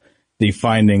the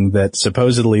finding that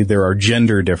supposedly there are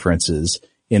gender differences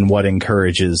in what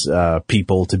encourages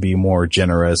people to be more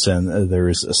generous. And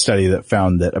there's a study that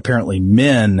found that apparently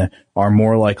men are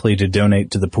more likely to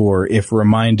donate to the poor if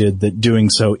reminded that doing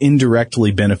so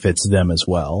indirectly benefits them as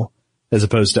well, as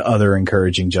opposed to other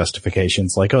encouraging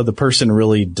justifications like, oh, the person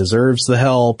really deserves the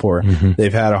help, or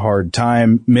they've had a hard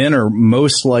time. Men are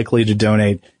most likely to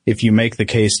donate if you make the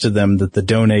case to them that the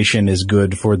donation is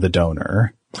good for the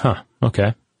donor. Huh.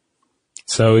 Okay.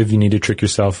 So if you need to trick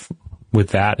yourself with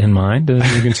that in mind,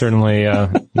 you can certainly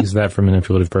use that for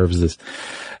manipulative purposes.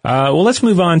 Well, let's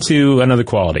move on to another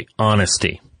quality,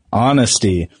 honesty.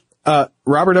 Honesty.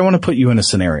 Robert, I want to put you in a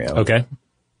scenario. Okay.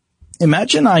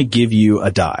 Imagine I give you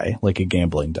a die, like a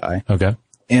gambling die. Okay.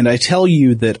 And I tell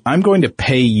you that I'm going to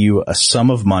pay you a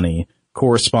sum of money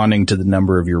corresponding to the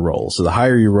number of your rolls. So the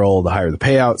higher you roll, the higher the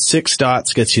payout. 6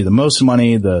 dots gets you the most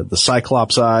money. The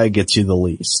Cyclops eye gets you the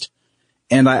least.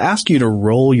 And I ask you to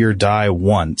roll your die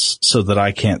once so that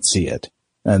I can't see it.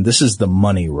 And this is the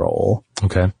money roll.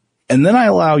 Okay. And then I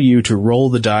allow you to roll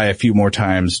the die a few more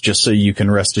times just so you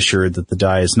can rest assured that the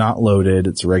die is not loaded.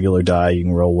 It's a regular die. You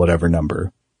can roll whatever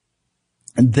number.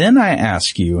 And then I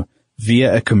ask you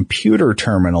via a computer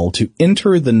terminal to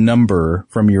enter the number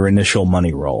from your initial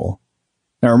money roll.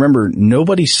 Now remember,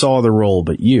 nobody saw the roll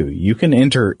but you. You can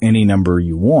enter any number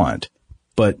you want,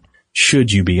 but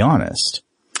should you be honest?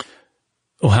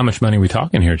 Well, how much money are we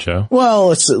talking here, Joe? Well,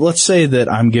 let's say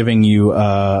that I'm giving you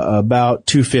about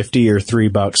 $2.50 or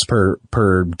 $3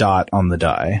 per dot on the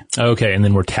die. Okay, and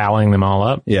then we're tallying them all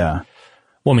up? Yeah.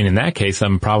 Well, I mean, in that case,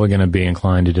 I'm probably going to be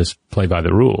inclined to just play by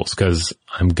the rules because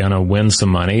I'm going to win some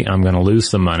money, I'm going to lose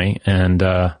some money, and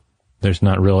there's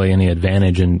not really any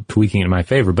advantage in tweaking it in my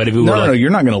favor. But if it were no, you're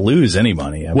not going to lose any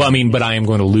money. But I am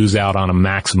going to lose out on a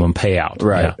maximum payout.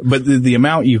 Right. Yeah. But the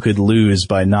amount you could lose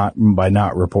by not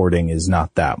reporting is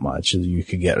not that much. You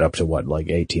could get up to like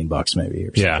 $18 maybe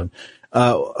or something. Yeah.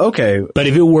 Okay. But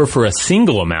if it were for a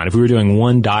single amount, if we were doing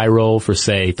one die roll for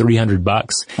say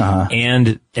 $300,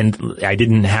 and I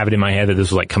didn't have it in my head that this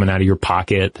was like coming out of your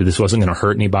pocket, that this wasn't going to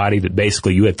hurt anybody, that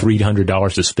basically you had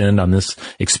 $300 to spend on this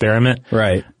experiment.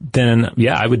 Right. Then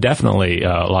yeah, I would definitely,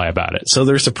 lie about it. So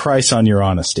there's a price on your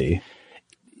honesty.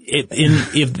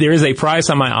 If there is a price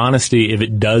on my honesty, if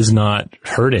it does not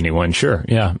hurt anyone, sure.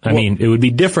 Yeah. I mean, it would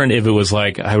be different if it was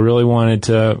like, I really wanted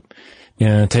to,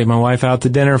 take my wife out to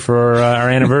dinner for our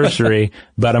anniversary,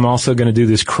 but I'm also going to do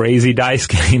this crazy dice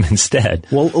game instead.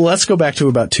 Well, let's go back to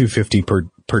about $2.50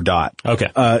 per dot.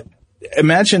 Okay.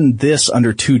 Imagine this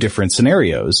under two different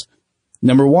scenarios.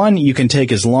 Number one, you can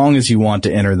take as long as you want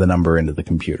to enter the number into the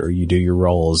computer. You do your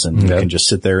rolls and you can just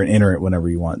sit there and enter it whenever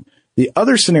you want. The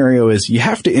other scenario is you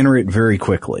have to enter it very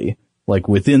quickly, like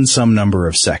within some number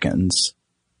of seconds.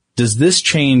 Does this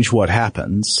change what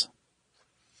happens?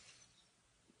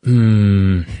 So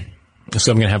I'm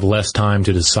going to have less time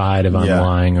to decide if I'm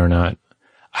lying or not.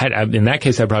 In that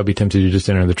case, I'd probably be tempted to just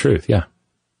enter the truth. Yeah.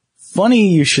 Funny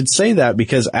you should say that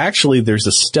because actually there's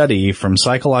a study from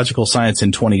Psychological Science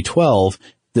in 2012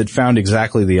 that found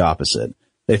exactly the opposite.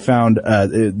 They found,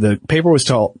 the paper was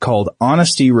called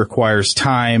Honesty Requires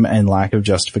Time and Lack of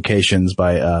Justifications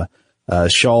by,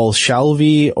 Shaul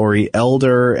Shalvi, Ori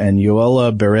Elder, and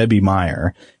Yoela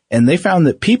Berebi-Meyer. And they found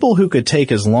that people who could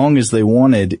take as long as they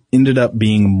wanted ended up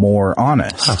being more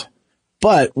honest. Huh.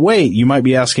 But wait, you might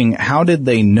be asking, how did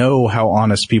they know how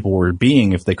honest people were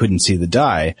being if they couldn't see the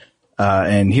die?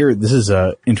 And here, this is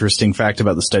a interesting fact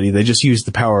about the study. They just used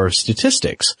the power of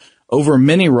statistics. Over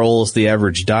many rolls, the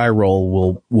average die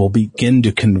roll will begin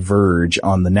to converge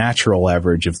on the natural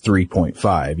average of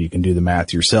 3.5. You can do the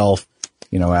math yourself.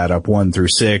 Add up 1 through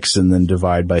 6 and then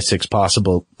divide by 6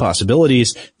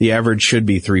 possibilities. The average should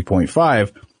be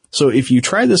 3.5. So if you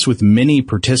try this with many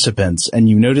participants and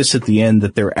you notice at the end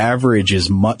that their average is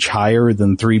much higher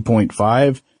than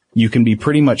 3.5, you can be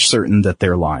pretty much certain that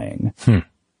they're lying.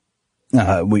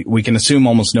 We can assume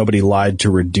almost nobody lied to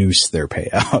reduce their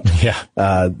payout. Yeah.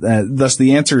 Thus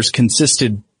the answers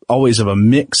consisted always of a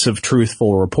mix of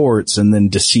truthful reports and then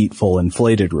deceitful,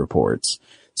 inflated reports.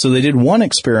 So they did one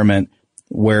experiment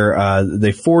where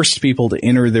they forced people to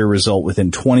enter their result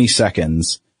within 20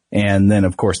 seconds, and then,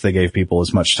 of course, they gave people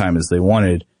as much time as they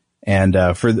wanted. And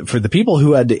for the people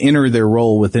who had to enter their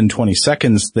role within 20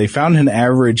 seconds, they found an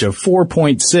average of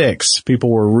 4.6. People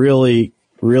were really,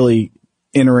 really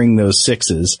entering those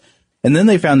sixes. And then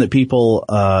they found that people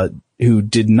who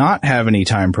did not have any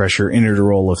time pressure entered a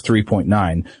role of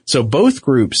 3.9. So both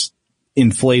groups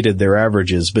inflated their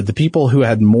averages, but the people who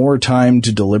had more time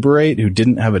to deliberate, who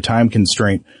didn't have a time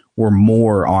constraint, were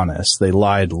more honest. They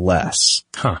lied less.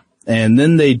 Huh. And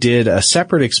then they did a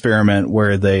separate experiment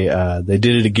where they did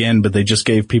it again, but they just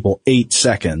gave people 8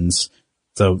 seconds.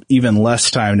 So even less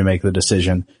time to make the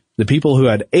decision. The people who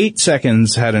had 8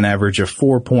 seconds had an average of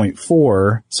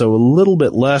 4.4, so a little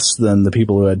bit less than the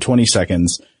people who had 20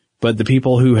 seconds. But the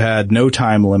people who had no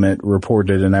time limit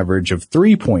reported an average of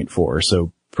 3.4,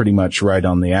 so pretty much right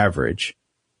on the average.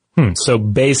 So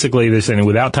basically they're saying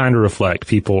without time to reflect,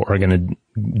 people are going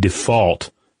to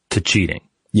default to cheating.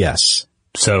 Yes.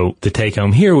 So the take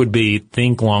home here would be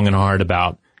think long and hard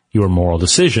about your moral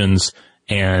decisions,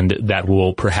 and that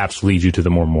will perhaps lead you to the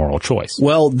more moral choice.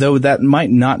 Well, though that might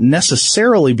not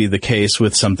necessarily be the case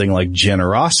with something like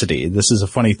generosity. This is a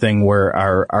funny thing where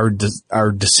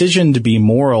our decision to be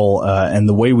moral, and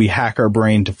the way we hack our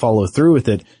brain to follow through with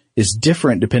it is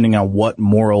different depending on what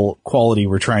moral quality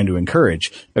we're trying to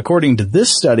encourage. According to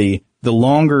this study, the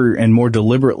longer and more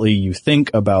deliberately you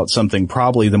think about something,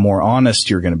 probably the more honest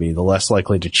you're going to be, the less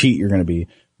likely to cheat you're going to be.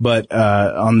 But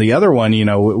on the other one, you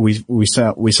know, we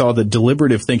saw that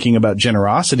deliberative thinking about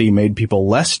generosity made people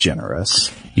less generous.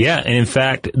 Yeah, and in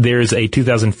fact, there's a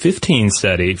 2015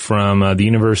 study from the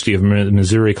University of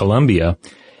Missouri Columbia,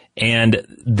 and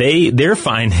their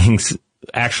findings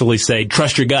actually say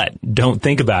trust your gut, don't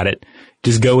think about it.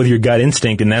 Just go with your gut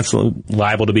instinct, and that's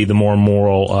liable to be the more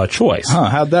moral choice. Huh,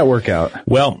 how'd that work out?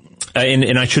 Well,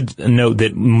 and I should note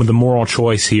that the moral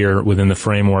choice here within the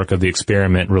framework of the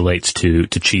experiment relates to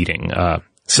cheating.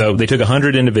 So they took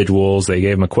 100 individuals, they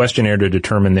gave them a questionnaire to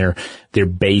determine their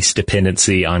base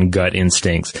dependency on gut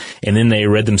instincts, and then they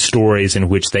read them stories in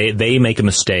which they make a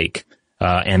mistake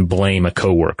and blame a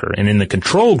coworker. And in the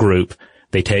control group,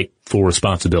 they take full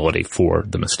responsibility for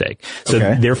the mistake. So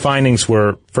Their findings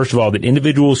were, first of all, that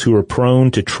individuals who are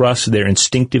prone to trust their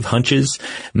instinctive hunches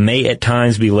may at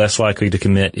times be less likely to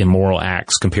commit immoral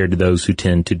acts compared to those who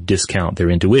tend to discount their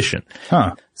intuition.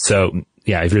 Huh. So,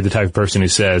 yeah, if you're the type of person who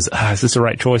says, is this the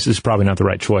right choice? This is probably not the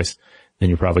right choice. Then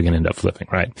you're probably going to end up flipping,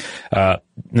 right? And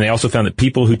they also found that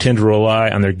people who tend to rely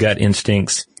on their gut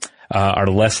instincts are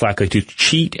less likely to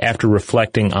cheat after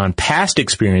reflecting on past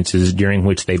experiences during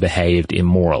which they behaved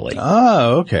immorally.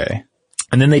 Oh, okay.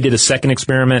 And then they did a second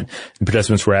experiment. The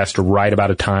participants were asked to write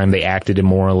about a time they acted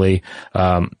immorally,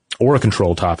 or a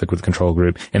control topic with the control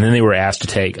group. And then they were asked to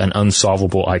take an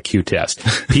unsolvable IQ test.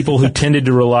 People who tended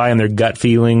to rely on their gut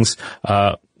feelings,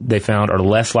 they found are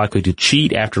less likely to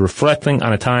cheat after reflecting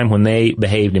on a time when they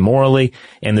behaved immorally.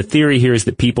 And the theory here is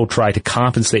that people try to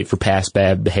compensate for past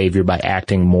bad behavior by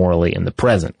acting morally in the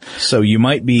present. So you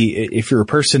might be, if you're a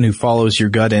person who follows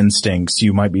your gut instincts,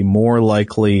 you might be more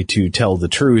likely to tell the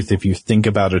truth if you think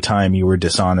about a time you were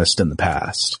dishonest in the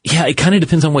past. Yeah, it kind of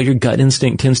depends on what your gut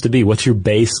instinct tends to be. What's your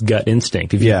base gut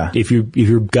instinct? If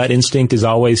your gut instinct is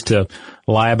always to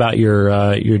lie about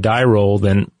your die roll,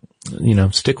 then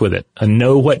stick with it.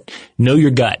 Know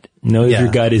your gut. Know if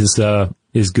your gut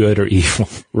is good or evil.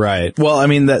 Right. Well, I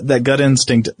mean, that gut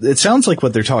instinct, it sounds like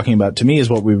what they're talking about to me is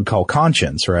what we would call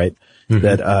conscience, right? Mm-hmm.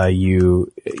 That,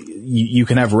 you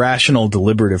can have rational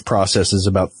deliberative processes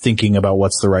about thinking about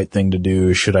what's the right thing to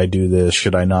do. Should I do this?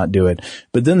 Should I not do it?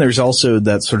 But then there's also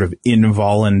that sort of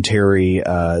involuntary,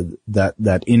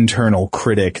 that internal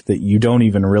critic that you don't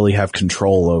even really have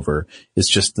control over. It's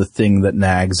just the thing that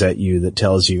nags at you that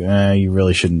tells you, you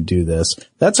really shouldn't do this.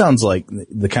 That sounds like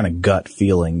the kind of gut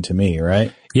feeling to me,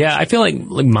 right? Yeah, I feel like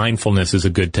mindfulness is a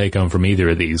good take home from either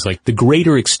of these. Like the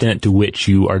greater extent to which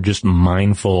you are just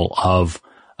mindful of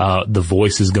the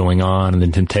voices going on and the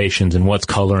temptations and what's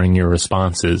coloring your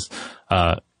responses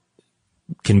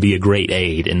can be a great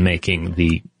aid in making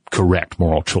the correct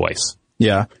moral choice.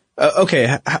 Yeah.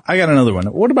 Okay, I got another one.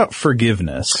 What about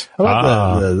forgiveness? How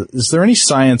about is there any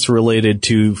science related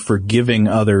to forgiving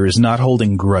others, not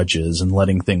holding grudges and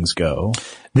letting things go?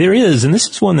 There is, and this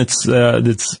is one that's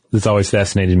always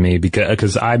fascinated me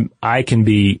because I'm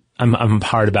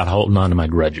hard about holding on to my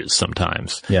grudges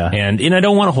sometimes. Yeah. And I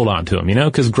don't want to hold on to them,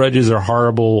 because grudges are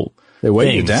horrible They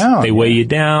weigh you down. They weigh you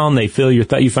down. They fill your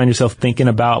thought. You find yourself thinking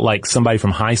about like somebody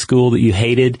from high school that you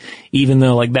hated, even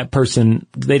though like that person,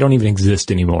 they don't even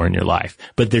exist anymore in your life,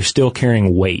 but they're still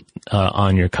carrying weight,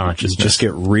 on your consciousness. You just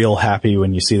get real happy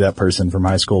when you see that person from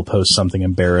high school post something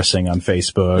embarrassing on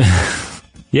Facebook.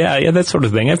 Yeah, that sort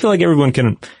of thing. I feel like everyone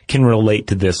can relate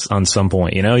to this on some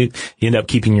point. You know, you end up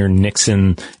keeping your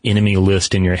Nixon enemy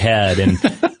list in your head and,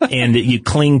 and you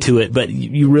cling to it, but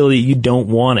you don't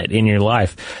want it in your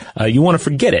life. You want to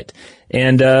forget it.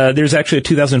 And, there's actually a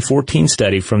 2014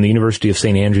 study from the University of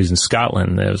St. Andrews in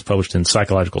Scotland that was published in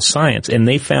Psychological Science, and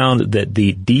they found that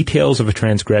the details of a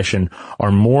transgression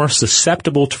are more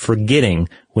susceptible to forgetting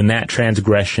when that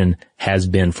transgression has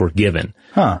been forgiven.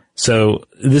 Huh. So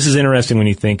this is interesting when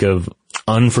you think of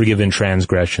unforgiven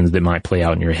transgressions that might play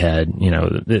out in your head. You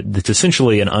know, it's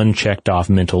essentially an unchecked off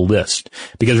mental list.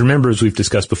 Because remember, as we've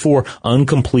discussed before,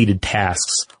 uncompleted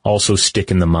tasks also stick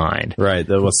in the mind. Right.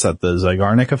 What's that? The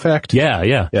Zeigarnik effect?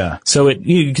 Yeah. So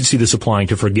you can see this applying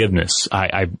to forgiveness.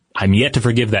 I'm yet to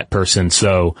forgive that person,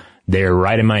 so they're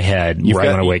right in my head when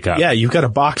I wake up. Yeah, you've got a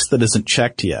box that isn't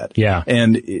checked yet. Yeah.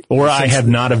 Or I have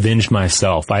not avenged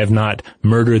myself. I have not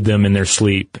murdered them in their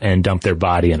sleep and dumped their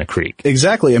body in a creek.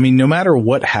 Exactly. I mean, no matter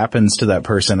what happens to that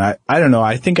person, I don't know.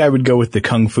 I think I would go with the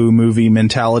Kung Fu movie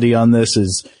mentality on this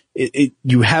is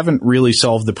you haven't really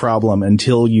solved the problem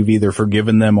until you've either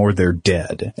forgiven them or they're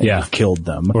dead and you've killed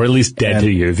them. Or at least dead to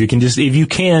you. If you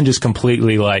can just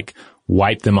completely like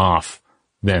wipe them off,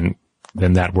 then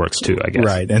that works too, I guess.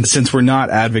 Right. And since we're not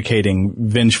advocating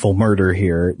vengeful murder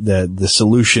here, the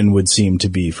solution would seem to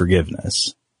be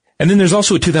forgiveness. And then there's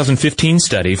also a 2015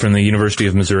 study from the University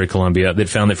of Missouri-Columbia that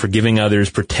found that forgiving others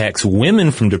protects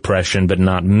women from depression, but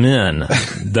not men,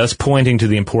 thus pointing to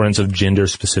the importance of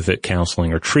gender-specific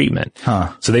counseling or treatment.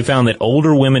 So they found that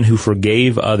older women who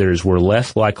forgave others were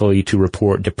less likely to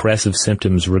report depressive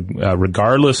symptoms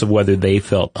regardless of whether they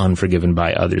felt unforgiven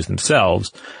by others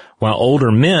themselves, while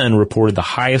older men reported the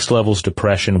highest levels of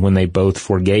depression when they both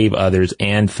forgave others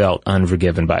and felt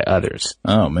unforgiven by others.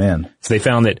 Oh, man. So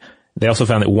they also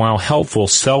found that while helpful,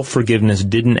 self-forgiveness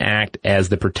didn't act as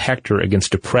the protector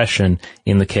against depression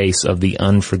in the case of the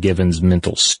unforgiven's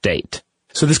mental state.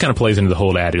 So this kind of plays into the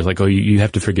whole adage, like, you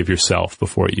have to forgive yourself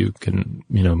before you can,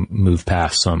 move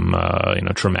past some,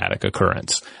 traumatic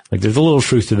occurrence. Like, there's a little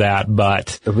truth to that,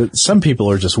 but some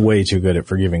people are just way too good at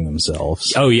forgiving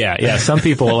themselves. Oh, yeah. Some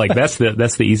people, like, that's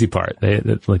the easy part. They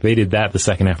did that the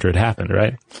second after it happened,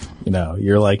 right?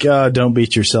 You're like, oh, don't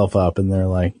beat yourself up. And they're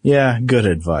like, yeah, good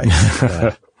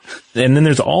advice. And then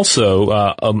there's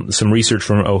also some research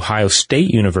from Ohio State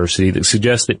University that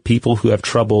suggests that people who have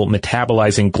trouble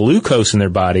metabolizing glucose in their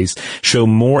bodies show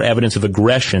more evidence of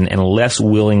aggression and less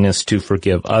willingness to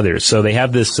forgive others. So they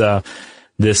have this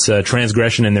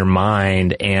transgression in their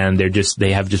mind, and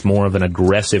they have just more of an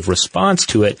aggressive response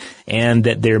to it, and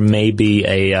that there may be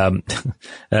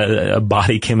a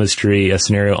body chemistry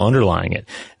scenario underlying it.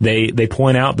 They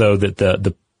point out though that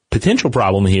the potential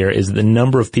problem here is that the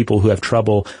number of people who have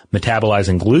trouble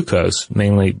metabolizing glucose,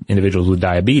 mainly individuals with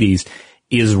diabetes,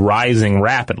 is rising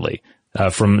rapidly.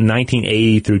 From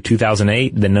 1980 through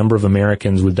 2008, the number of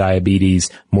Americans with diabetes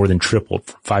more than tripled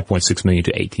from 5.6 million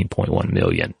to 18.1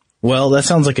 million. Well, that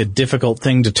sounds like a difficult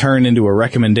thing to turn into a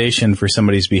recommendation for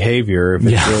somebody's behavior. If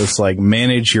it's like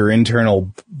manage your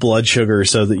internal blood sugar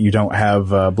so that you don't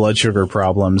have blood sugar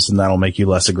problems, and that'll make you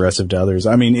less aggressive to others.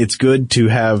 I mean, it's good to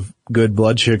have good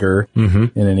blood sugar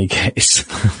in any case.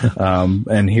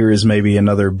 And here is maybe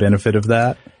another benefit of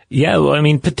that. Yeah, well, I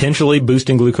mean, potentially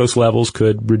boosting glucose levels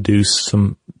could reduce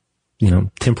some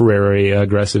temporary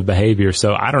aggressive behavior.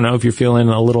 So I don't know, if you're feeling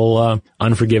a little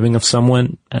unforgiving of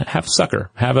someone, have a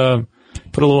sucker.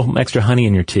 Put a little extra honey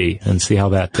in your tea and see how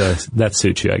that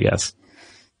suits you, I guess.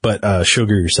 But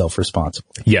sugar yourself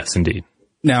responsibly. Yes, indeed.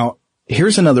 Now,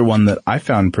 here's another one that I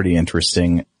found pretty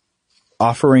interesting,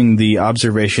 offering the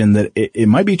observation that it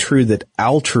might be true that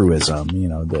altruism,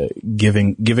 the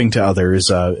giving to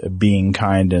others, being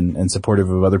kind and supportive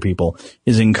of other people,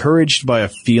 is encouraged by a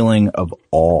feeling of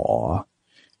awe.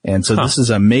 And so this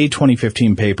is a May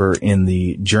 2015 paper in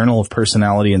the Journal of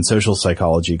Personality and Social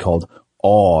Psychology called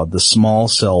Awe, the Small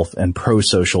Self and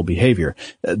Pro-Social Behavior.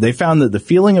 They found that the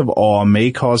feeling of awe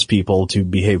may cause people to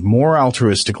behave more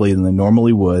altruistically than they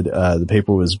normally would. The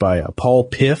paper was by Paul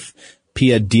Piff,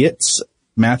 Pia Dietz,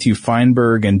 Matthew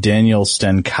Feinberg, and Daniel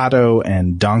Stancato,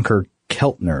 and Donker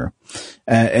Keltner.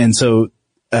 And so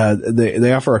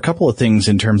they offer a couple of things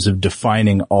in terms of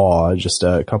defining awe. Just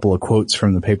a couple of quotes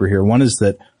from the paper here. One is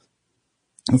that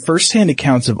First-hand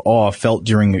accounts of awe felt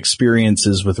during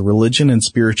experiences with religion and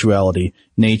spirituality,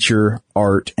 nature,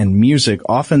 art, and music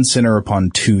often center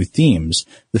upon two themes: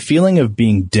 the feeling of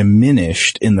being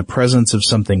diminished in the presence of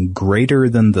something greater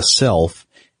than the self,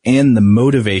 and the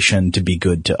motivation to be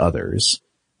good to others.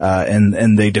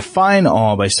 And they define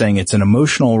awe by saying it's an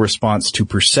emotional response to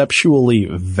perceptually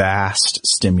vast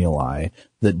stimuli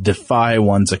that defy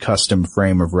one's accustomed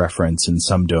frame of reference in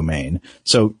some domain.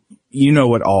 So, you know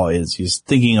what awe is. He's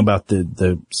thinking about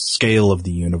the scale of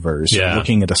the universe, or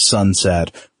looking at a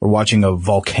sunset, or watching a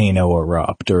volcano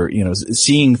erupt, or,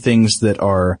 seeing things that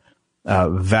are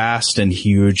vast and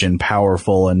huge and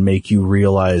powerful and make you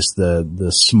realize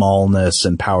the smallness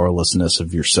and powerlessness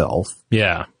of yourself.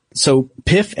 Yeah. So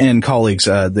Piff and colleagues,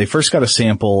 they first got a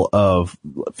sample of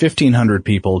 1,500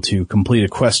 people to complete a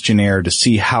questionnaire to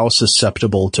see how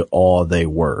susceptible to awe they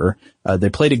were. They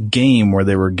played a game where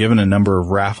they were given a number of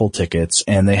raffle tickets,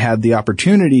 and they had the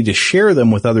opportunity to share them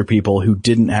with other people who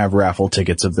didn't have raffle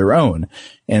tickets of their own.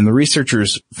 And the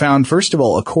researchers found, first of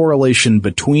all, a correlation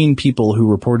between people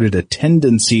who reported a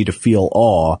tendency to feel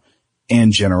awe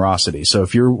and generosity. So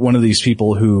if you're one of these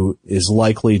people who is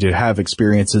likely to have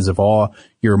experiences of awe,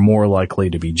 you're more likely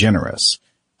to be generous.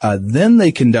 Then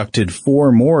they conducted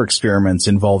 4 more experiments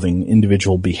involving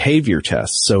individual behavior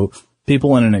tests. So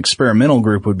people in an experimental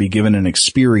group would be given an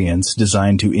experience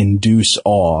designed to induce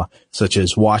awe, such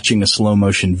as watching a slow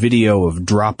motion video of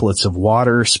droplets of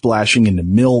water splashing into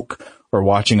milk, or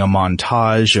watching a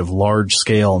montage of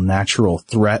large-scale natural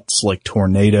threats like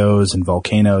tornadoes and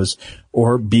volcanoes,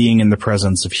 or being in the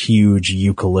presence of huge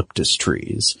eucalyptus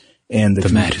trees. And the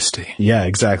majesty. Yeah,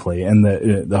 exactly. And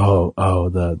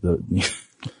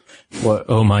what?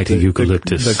 Almighty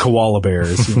eucalyptus. The koala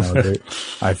bears,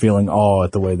 I'm feeling awe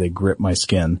at the way they grip my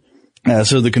skin.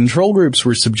 So the control groups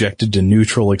were subjected to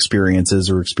neutral experiences,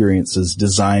 or experiences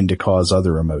designed to cause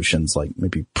other emotions, like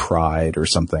maybe pride or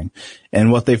something.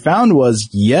 And what they found was,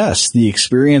 yes, the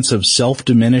experience of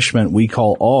self-diminishment we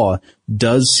call awe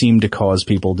does seem to cause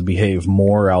people to behave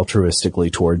more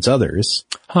altruistically towards others.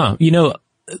 Huh.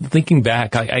 Thinking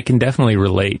back, I can definitely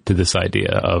relate to this idea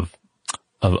of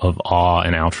awe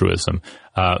and altruism.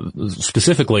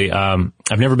 Specifically,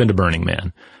 I've never been to Burning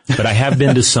Man, but I have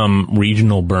been to some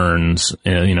regional burns.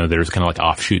 There's kind of like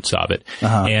offshoots of it.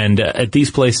 Uh-huh. And at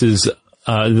these places,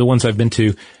 the ones I've been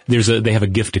to, they have a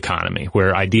gift economy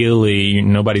where ideally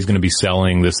nobody's going to be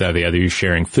selling this, that, or the other. You're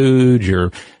sharing food.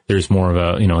 There's more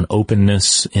of an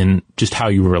openness in just how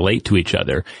you relate to each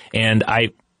other. And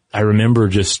I remember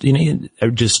just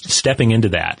stepping into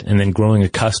that and then growing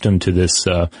accustomed to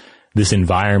this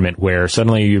environment where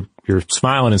suddenly you're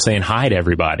smiling and saying hi to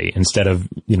everybody instead of,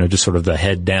 just sort of the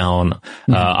head down,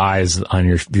 eyes on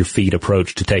your feet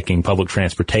approach to taking public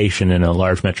transportation in a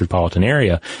large metropolitan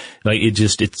area. Like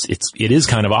it is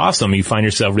kind of awesome. You find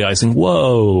yourself realizing,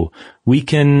 whoa,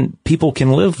 people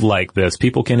can live like this.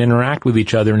 People can interact with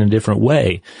each other in a different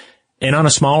way. And on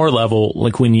a smaller level,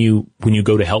 like when you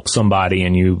go to help somebody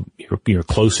and you're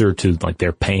closer to like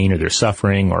their pain or their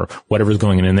suffering or whatever's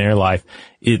going on in their life,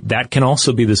 that can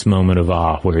also be this moment of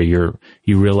awe where you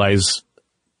realize,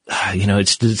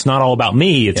 it's not all about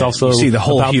me. It's also you see the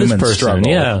whole about human this person.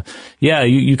 struggle. Yeah.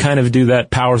 You kind of do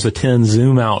that powers of 10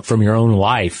 zoom out from your own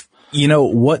life.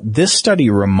 What this study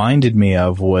reminded me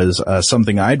of was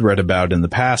something I'd read about in the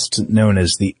past known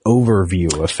as the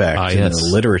overview effect in the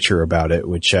literature about it,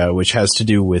 which has to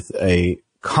do with a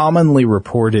commonly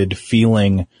reported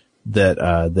feeling that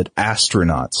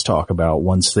astronauts talk about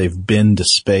once they've been to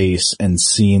space and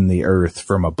seen the Earth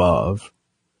from above.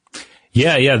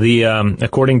 Yeah.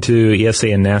 According to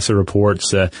ESA and NASA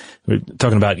reports, we're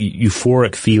talking about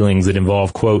euphoric feelings that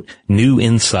involve, quote, new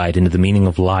insight into the meaning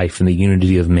of life and the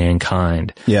unity of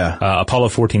mankind. Yeah. Apollo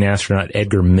 14 astronaut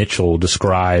Edgar Mitchell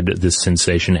described this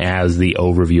sensation as the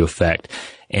overview effect.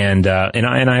 And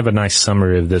I have a nice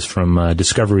summary of this from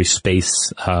Discovery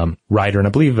Space writer, and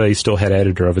I believe he's still head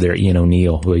editor over there, Ian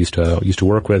O'Neill, who I used to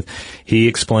work with. He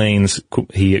explains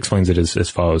it as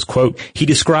follows, quote, he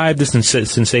described this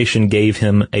sensation gave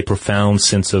him a profound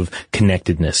sense of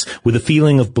connectedness, with a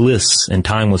feeling of bliss and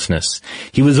timelessness.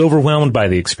 He was overwhelmed by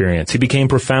the experience. He became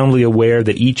profoundly aware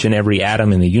that each and every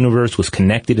atom in the universe was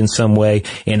connected in some way,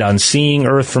 and on seeing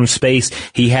Earth from space,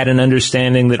 he had an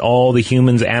understanding that all the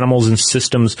humans, animals, and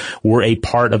systems were a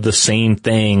part of the same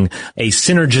thing, a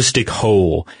synergistic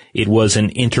whole. It was an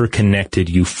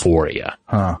interconnected euphoria.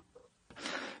 Huh.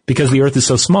 Because the Earth is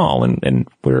so small and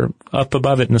we're up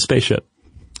above it in a spaceship,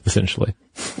 essentially.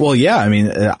 Well, yeah, I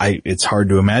mean, it's hard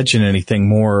to imagine anything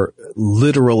more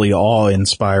literally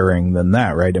awe-inspiring than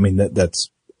that, right? I mean,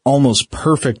 that's almost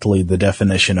perfectly the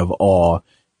definition of awe,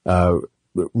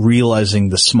 realizing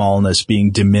the smallness,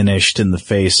 being diminished in the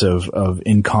face of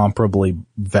incomparably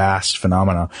vast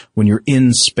phenomena. When you're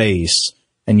in space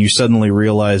and you suddenly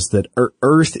realize that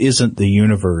Earth isn't the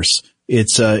universe.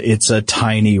 It's a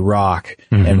tiny rock,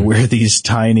 and we're these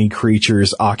tiny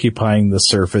creatures occupying the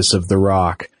surface of the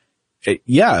rock.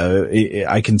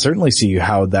 I can certainly see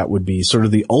how that would be sort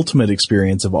of the ultimate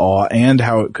experience of awe, and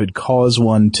how it could cause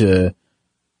one to,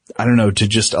 I don't know, to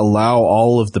just allow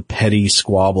all of the petty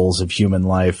squabbles of human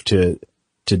life to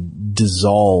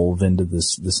dissolve into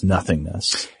this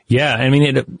nothingness. Yeah, I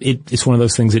mean, it's one of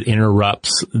those things that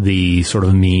interrupts the sort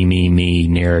of me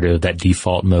narrative, that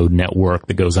default mode network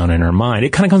that goes on in our mind.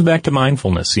 It kind of comes back to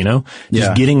mindfulness,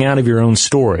 just getting out of your own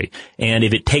story. And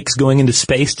if it takes going into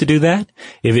space to do that,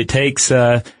 if it takes,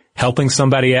 helping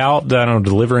somebody out, I don't know,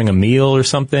 delivering a meal or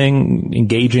something,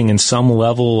 engaging in some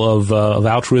level of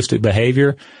altruistic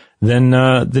behavior, then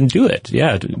do it.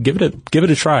 Yeah, give it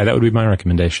a try. That would be my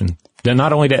recommendation. Then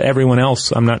not only to everyone else,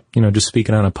 I'm not, just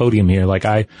speaking on a podium here. Like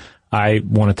I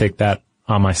want to take that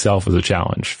on myself as a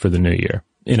challenge for the new year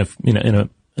in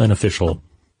an official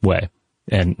way,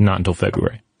 and not until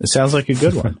February. It sounds like a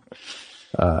good one.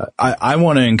 I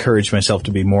want to encourage myself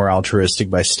to be more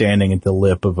altruistic by standing at the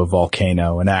lip of a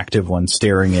volcano, an active one,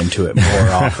 staring into it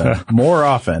more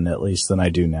often at least than I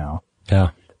do now. Yeah.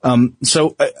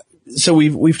 So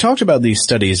we've talked about these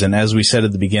studies, and as we said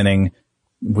at the beginning,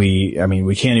 we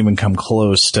can't even come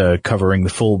close to covering the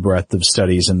full breadth of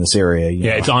studies in this area.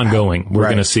 It's ongoing. We're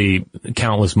going to see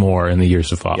countless more in the years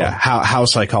to follow. Yeah, how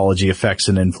psychology affects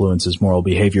and influences moral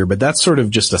behavior, but that's sort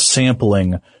of just a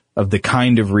sampling of the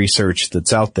kind of research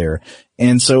that's out there.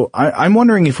 And so I'm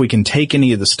wondering if we can take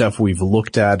any of the stuff we've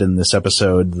looked at in this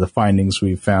episode, the findings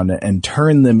we've found, and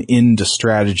turn them into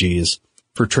strategies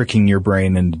for tricking your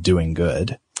brain into doing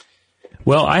good.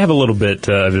 Well, I have a little bit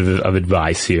of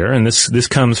advice here, and this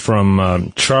comes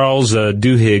from Charles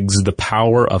Duhigg's The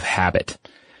Power of Habit.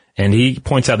 And he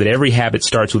points out that every habit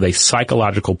starts with a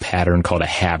psychological pattern called a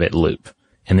habit loop.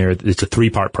 And it's a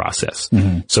 3-part process.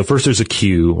 Mm-hmm. So first there's a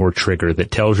cue or trigger that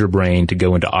tells your brain to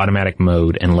go into automatic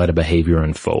mode and let a behavior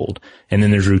unfold. And then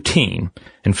there's routine.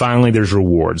 And finally there's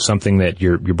reward, something that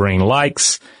your brain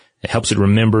likes. It helps it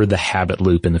remember the habit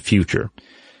loop in the future.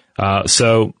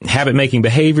 So habit-making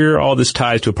behavior, all this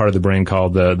ties to a part of the brain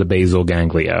called the basal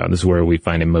ganglia. This is where we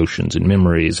find emotions and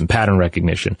memories and pattern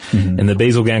recognition. Mm-hmm. And the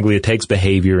basal ganglia takes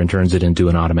behavior and turns it into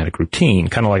an automatic routine,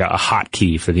 kind of like a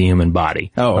hotkey for the human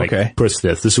body. Oh, okay. Like, push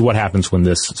this. This is what happens when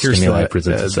this stimuli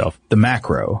presents itself. The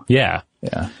macro. Yeah.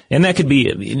 Yeah. And that could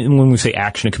be, when we say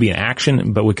action, it could be an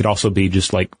action, but it could also be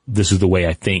just like, this is the way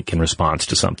I think in response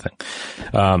to something.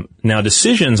 Now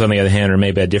decisions, on the other hand, are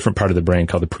made by a different part of the brain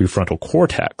called the prefrontal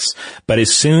cortex. But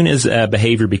as soon as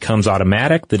behavior becomes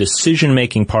automatic, the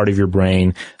decision-making part of your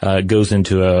brain goes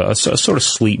into a sort of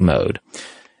sleep mode.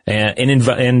 And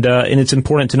it's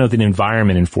important to note that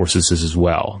environment enforces this as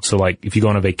well. So like if you go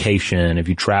on a vacation, if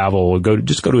you travel, or go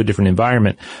to a different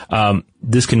environment,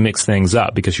 this can mix things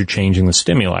up because you're changing the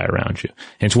stimuli around you.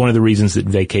 And it's one of the reasons that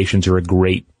vacations are a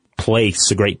great place,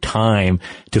 a great time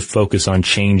to focus on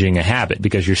changing a habit,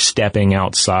 because you're stepping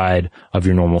outside of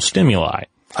your normal stimuli.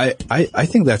 I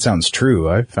think that sounds true.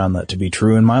 I've found that to be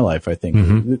true in my life, I think.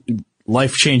 Mm-hmm.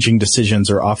 Life-changing decisions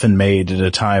are often made at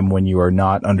a time when you are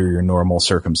not under your normal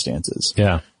circumstances.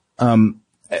 Yeah.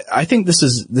 I think this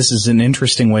is an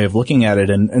interesting way of looking at it.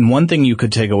 And one thing you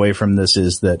could take away from this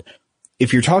is that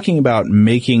if you're talking about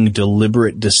making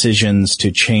deliberate decisions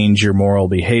to change your moral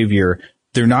behavior,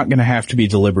 they're not going to have to be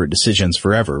deliberate decisions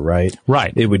forever, right?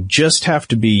 Right. It would just have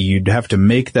to be, you'd have to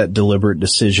make that deliberate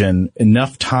decision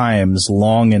enough times,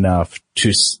 long enough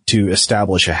to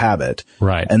establish a habit.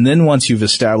 Right. And then once you've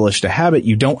established a habit,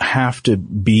 you don't have to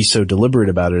be so deliberate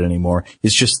about it anymore.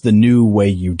 It's just the new way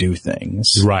you do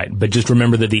things. Right. But just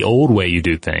remember that the old way you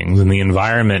do things and the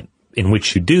environment in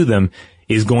which you do them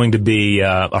is going to be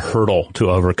a hurdle to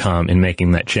overcome in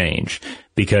making that change.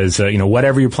 Because,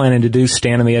 whatever you're planning to do,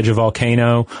 stand on the edge of a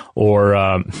volcano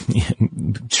or,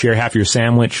 share half your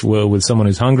sandwich with someone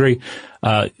who's hungry,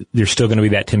 there's still going to be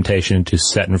that temptation to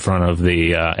sit in front of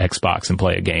the, Xbox and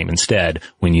play a game instead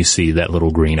when you see that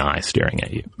little green eye staring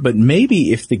at you. But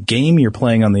maybe if the game you're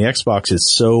playing on the Xbox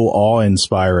is so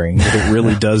awe-inspiring that it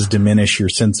really does diminish your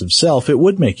sense of self, it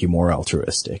would make you more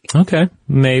altruistic. Okay.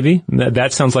 Maybe.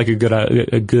 That sounds like a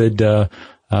good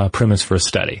premise for a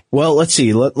study. Well, let's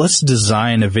see. Let's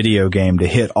design a video game to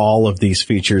hit all of these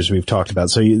features we've talked about.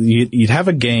 So you'd have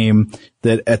a game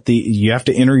that you have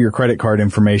to enter your credit card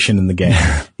information in the game.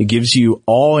 It gives you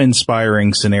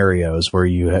awe-inspiring scenarios where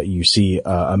you see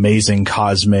amazing,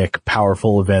 cosmic,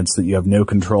 powerful events that you have no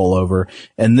control over,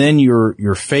 and then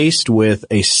you're faced with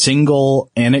a single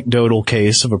anecdotal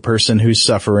case of a person who's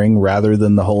suffering rather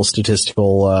than the whole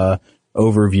statistical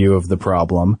overview of the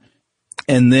problem.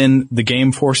 And then the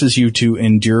game forces you to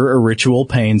endure a ritual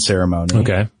pain ceremony.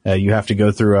 Okay. You have to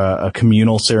go through a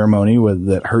communal ceremony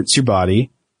that hurts your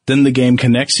body. Then the game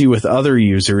connects you with other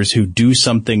users who do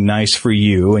something nice for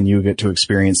you, and you get to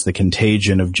experience the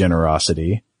contagion of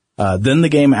generosity. Then the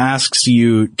game asks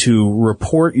you to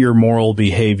report your moral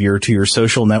behavior to your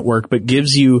social network, but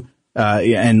gives you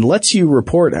and lets you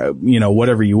report,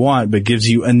 whatever you want, but gives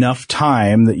you enough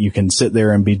time that you can sit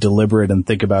there and be deliberate and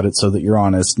think about it so that you're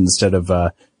honest instead of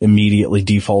immediately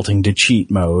defaulting to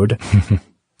cheat mode.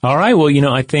 All right.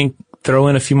 Well, I think throw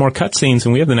in a few more cutscenes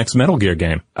and we have the next Metal Gear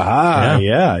game.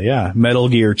 Yeah. Metal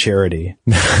Gear Charity.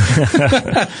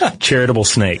 Charitable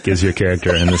Snake is your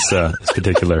character in this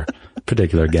particular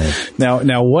game.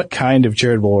 Now, what kind of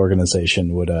charitable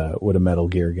organization would a Metal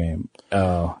Gear game?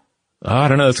 I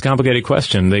don't know. It's a complicated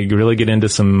question. They really get into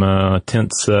some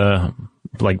tense,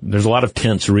 there's a lot of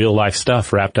tense real life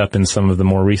stuff wrapped up in some of the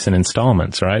more recent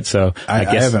installments, right? So I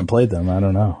guess I haven't played them. I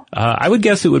don't know. I would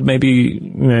guess it would maybe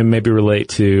relate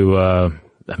to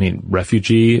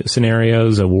refugee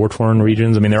scenarios, war-torn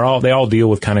regions. They all deal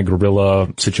with kind of guerrilla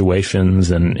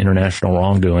situations and international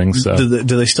wrongdoing. So do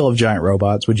they still have giant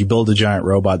robots? Would you build a giant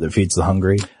robot that feeds the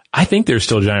hungry? I think there's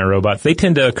still giant robots. They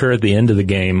tend to occur at the end of the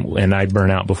game, and I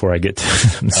burn out before I get to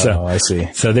them. So, I see.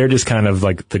 So they're just kind of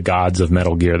like the gods of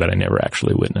Metal Gear that I never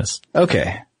actually witnessed.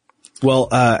 Okay. Well,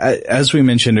 as we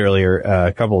mentioned earlier,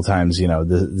 a couple of times,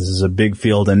 this is a big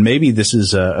field, and maybe this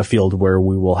is a field where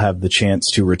we will have the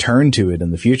chance to return to it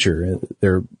in the future.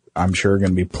 I'm sure,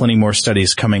 going to be plenty more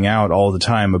studies coming out all the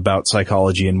time about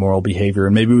psychology and moral behavior,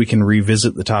 and maybe we can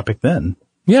revisit the topic then.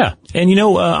 Yeah. And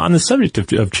on the subject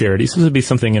of charities, this would be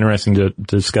something interesting to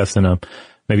discuss in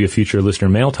maybe a future listener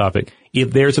mail topic. If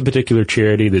there's a particular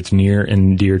charity that's near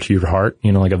and dear to your heart,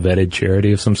 like a vetted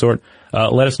charity of some sort,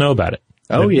 let us know about it.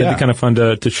 Oh, yeah. It'd be kind of fun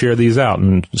to share these out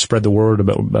and spread the word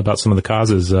about some of the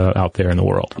causes out there in the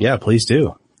world. Yeah, please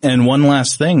do. And one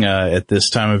last thing, at this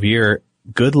time of year,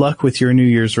 good luck with your New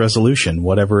Year's resolution,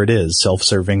 whatever it is,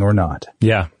 self-serving or not.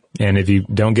 Yeah. And if you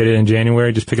don't get it in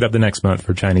January, just pick it up the next month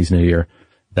for Chinese New Year.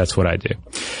 That's what I do.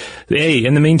 Hey,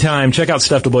 in the meantime, check out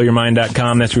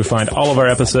StuffToBlowYourMind.com. That's where you'll find all of our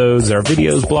episodes, our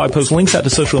videos, blog posts, links out to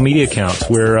social media accounts.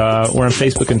 We're on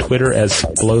Facebook and Twitter as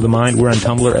Blow the Mind. We're on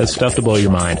Tumblr as Stuff to Blow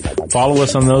Your Mind. Follow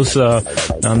us on those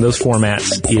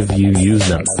formats if you use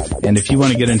them. And if you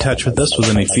want to get in touch with us with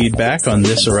any feedback on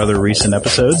this or other recent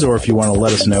episodes, or if you want to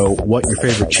let us know what your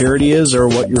favorite charity is or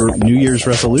what your New Year's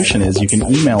resolution is, you can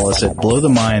email us at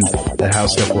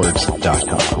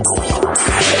blowthemind@howstuffworks.com.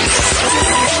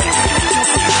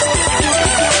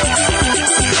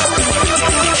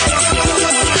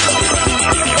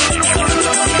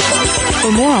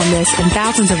 For more on this and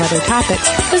thousands of other topics,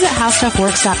 visit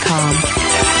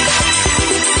howstuffworks.com.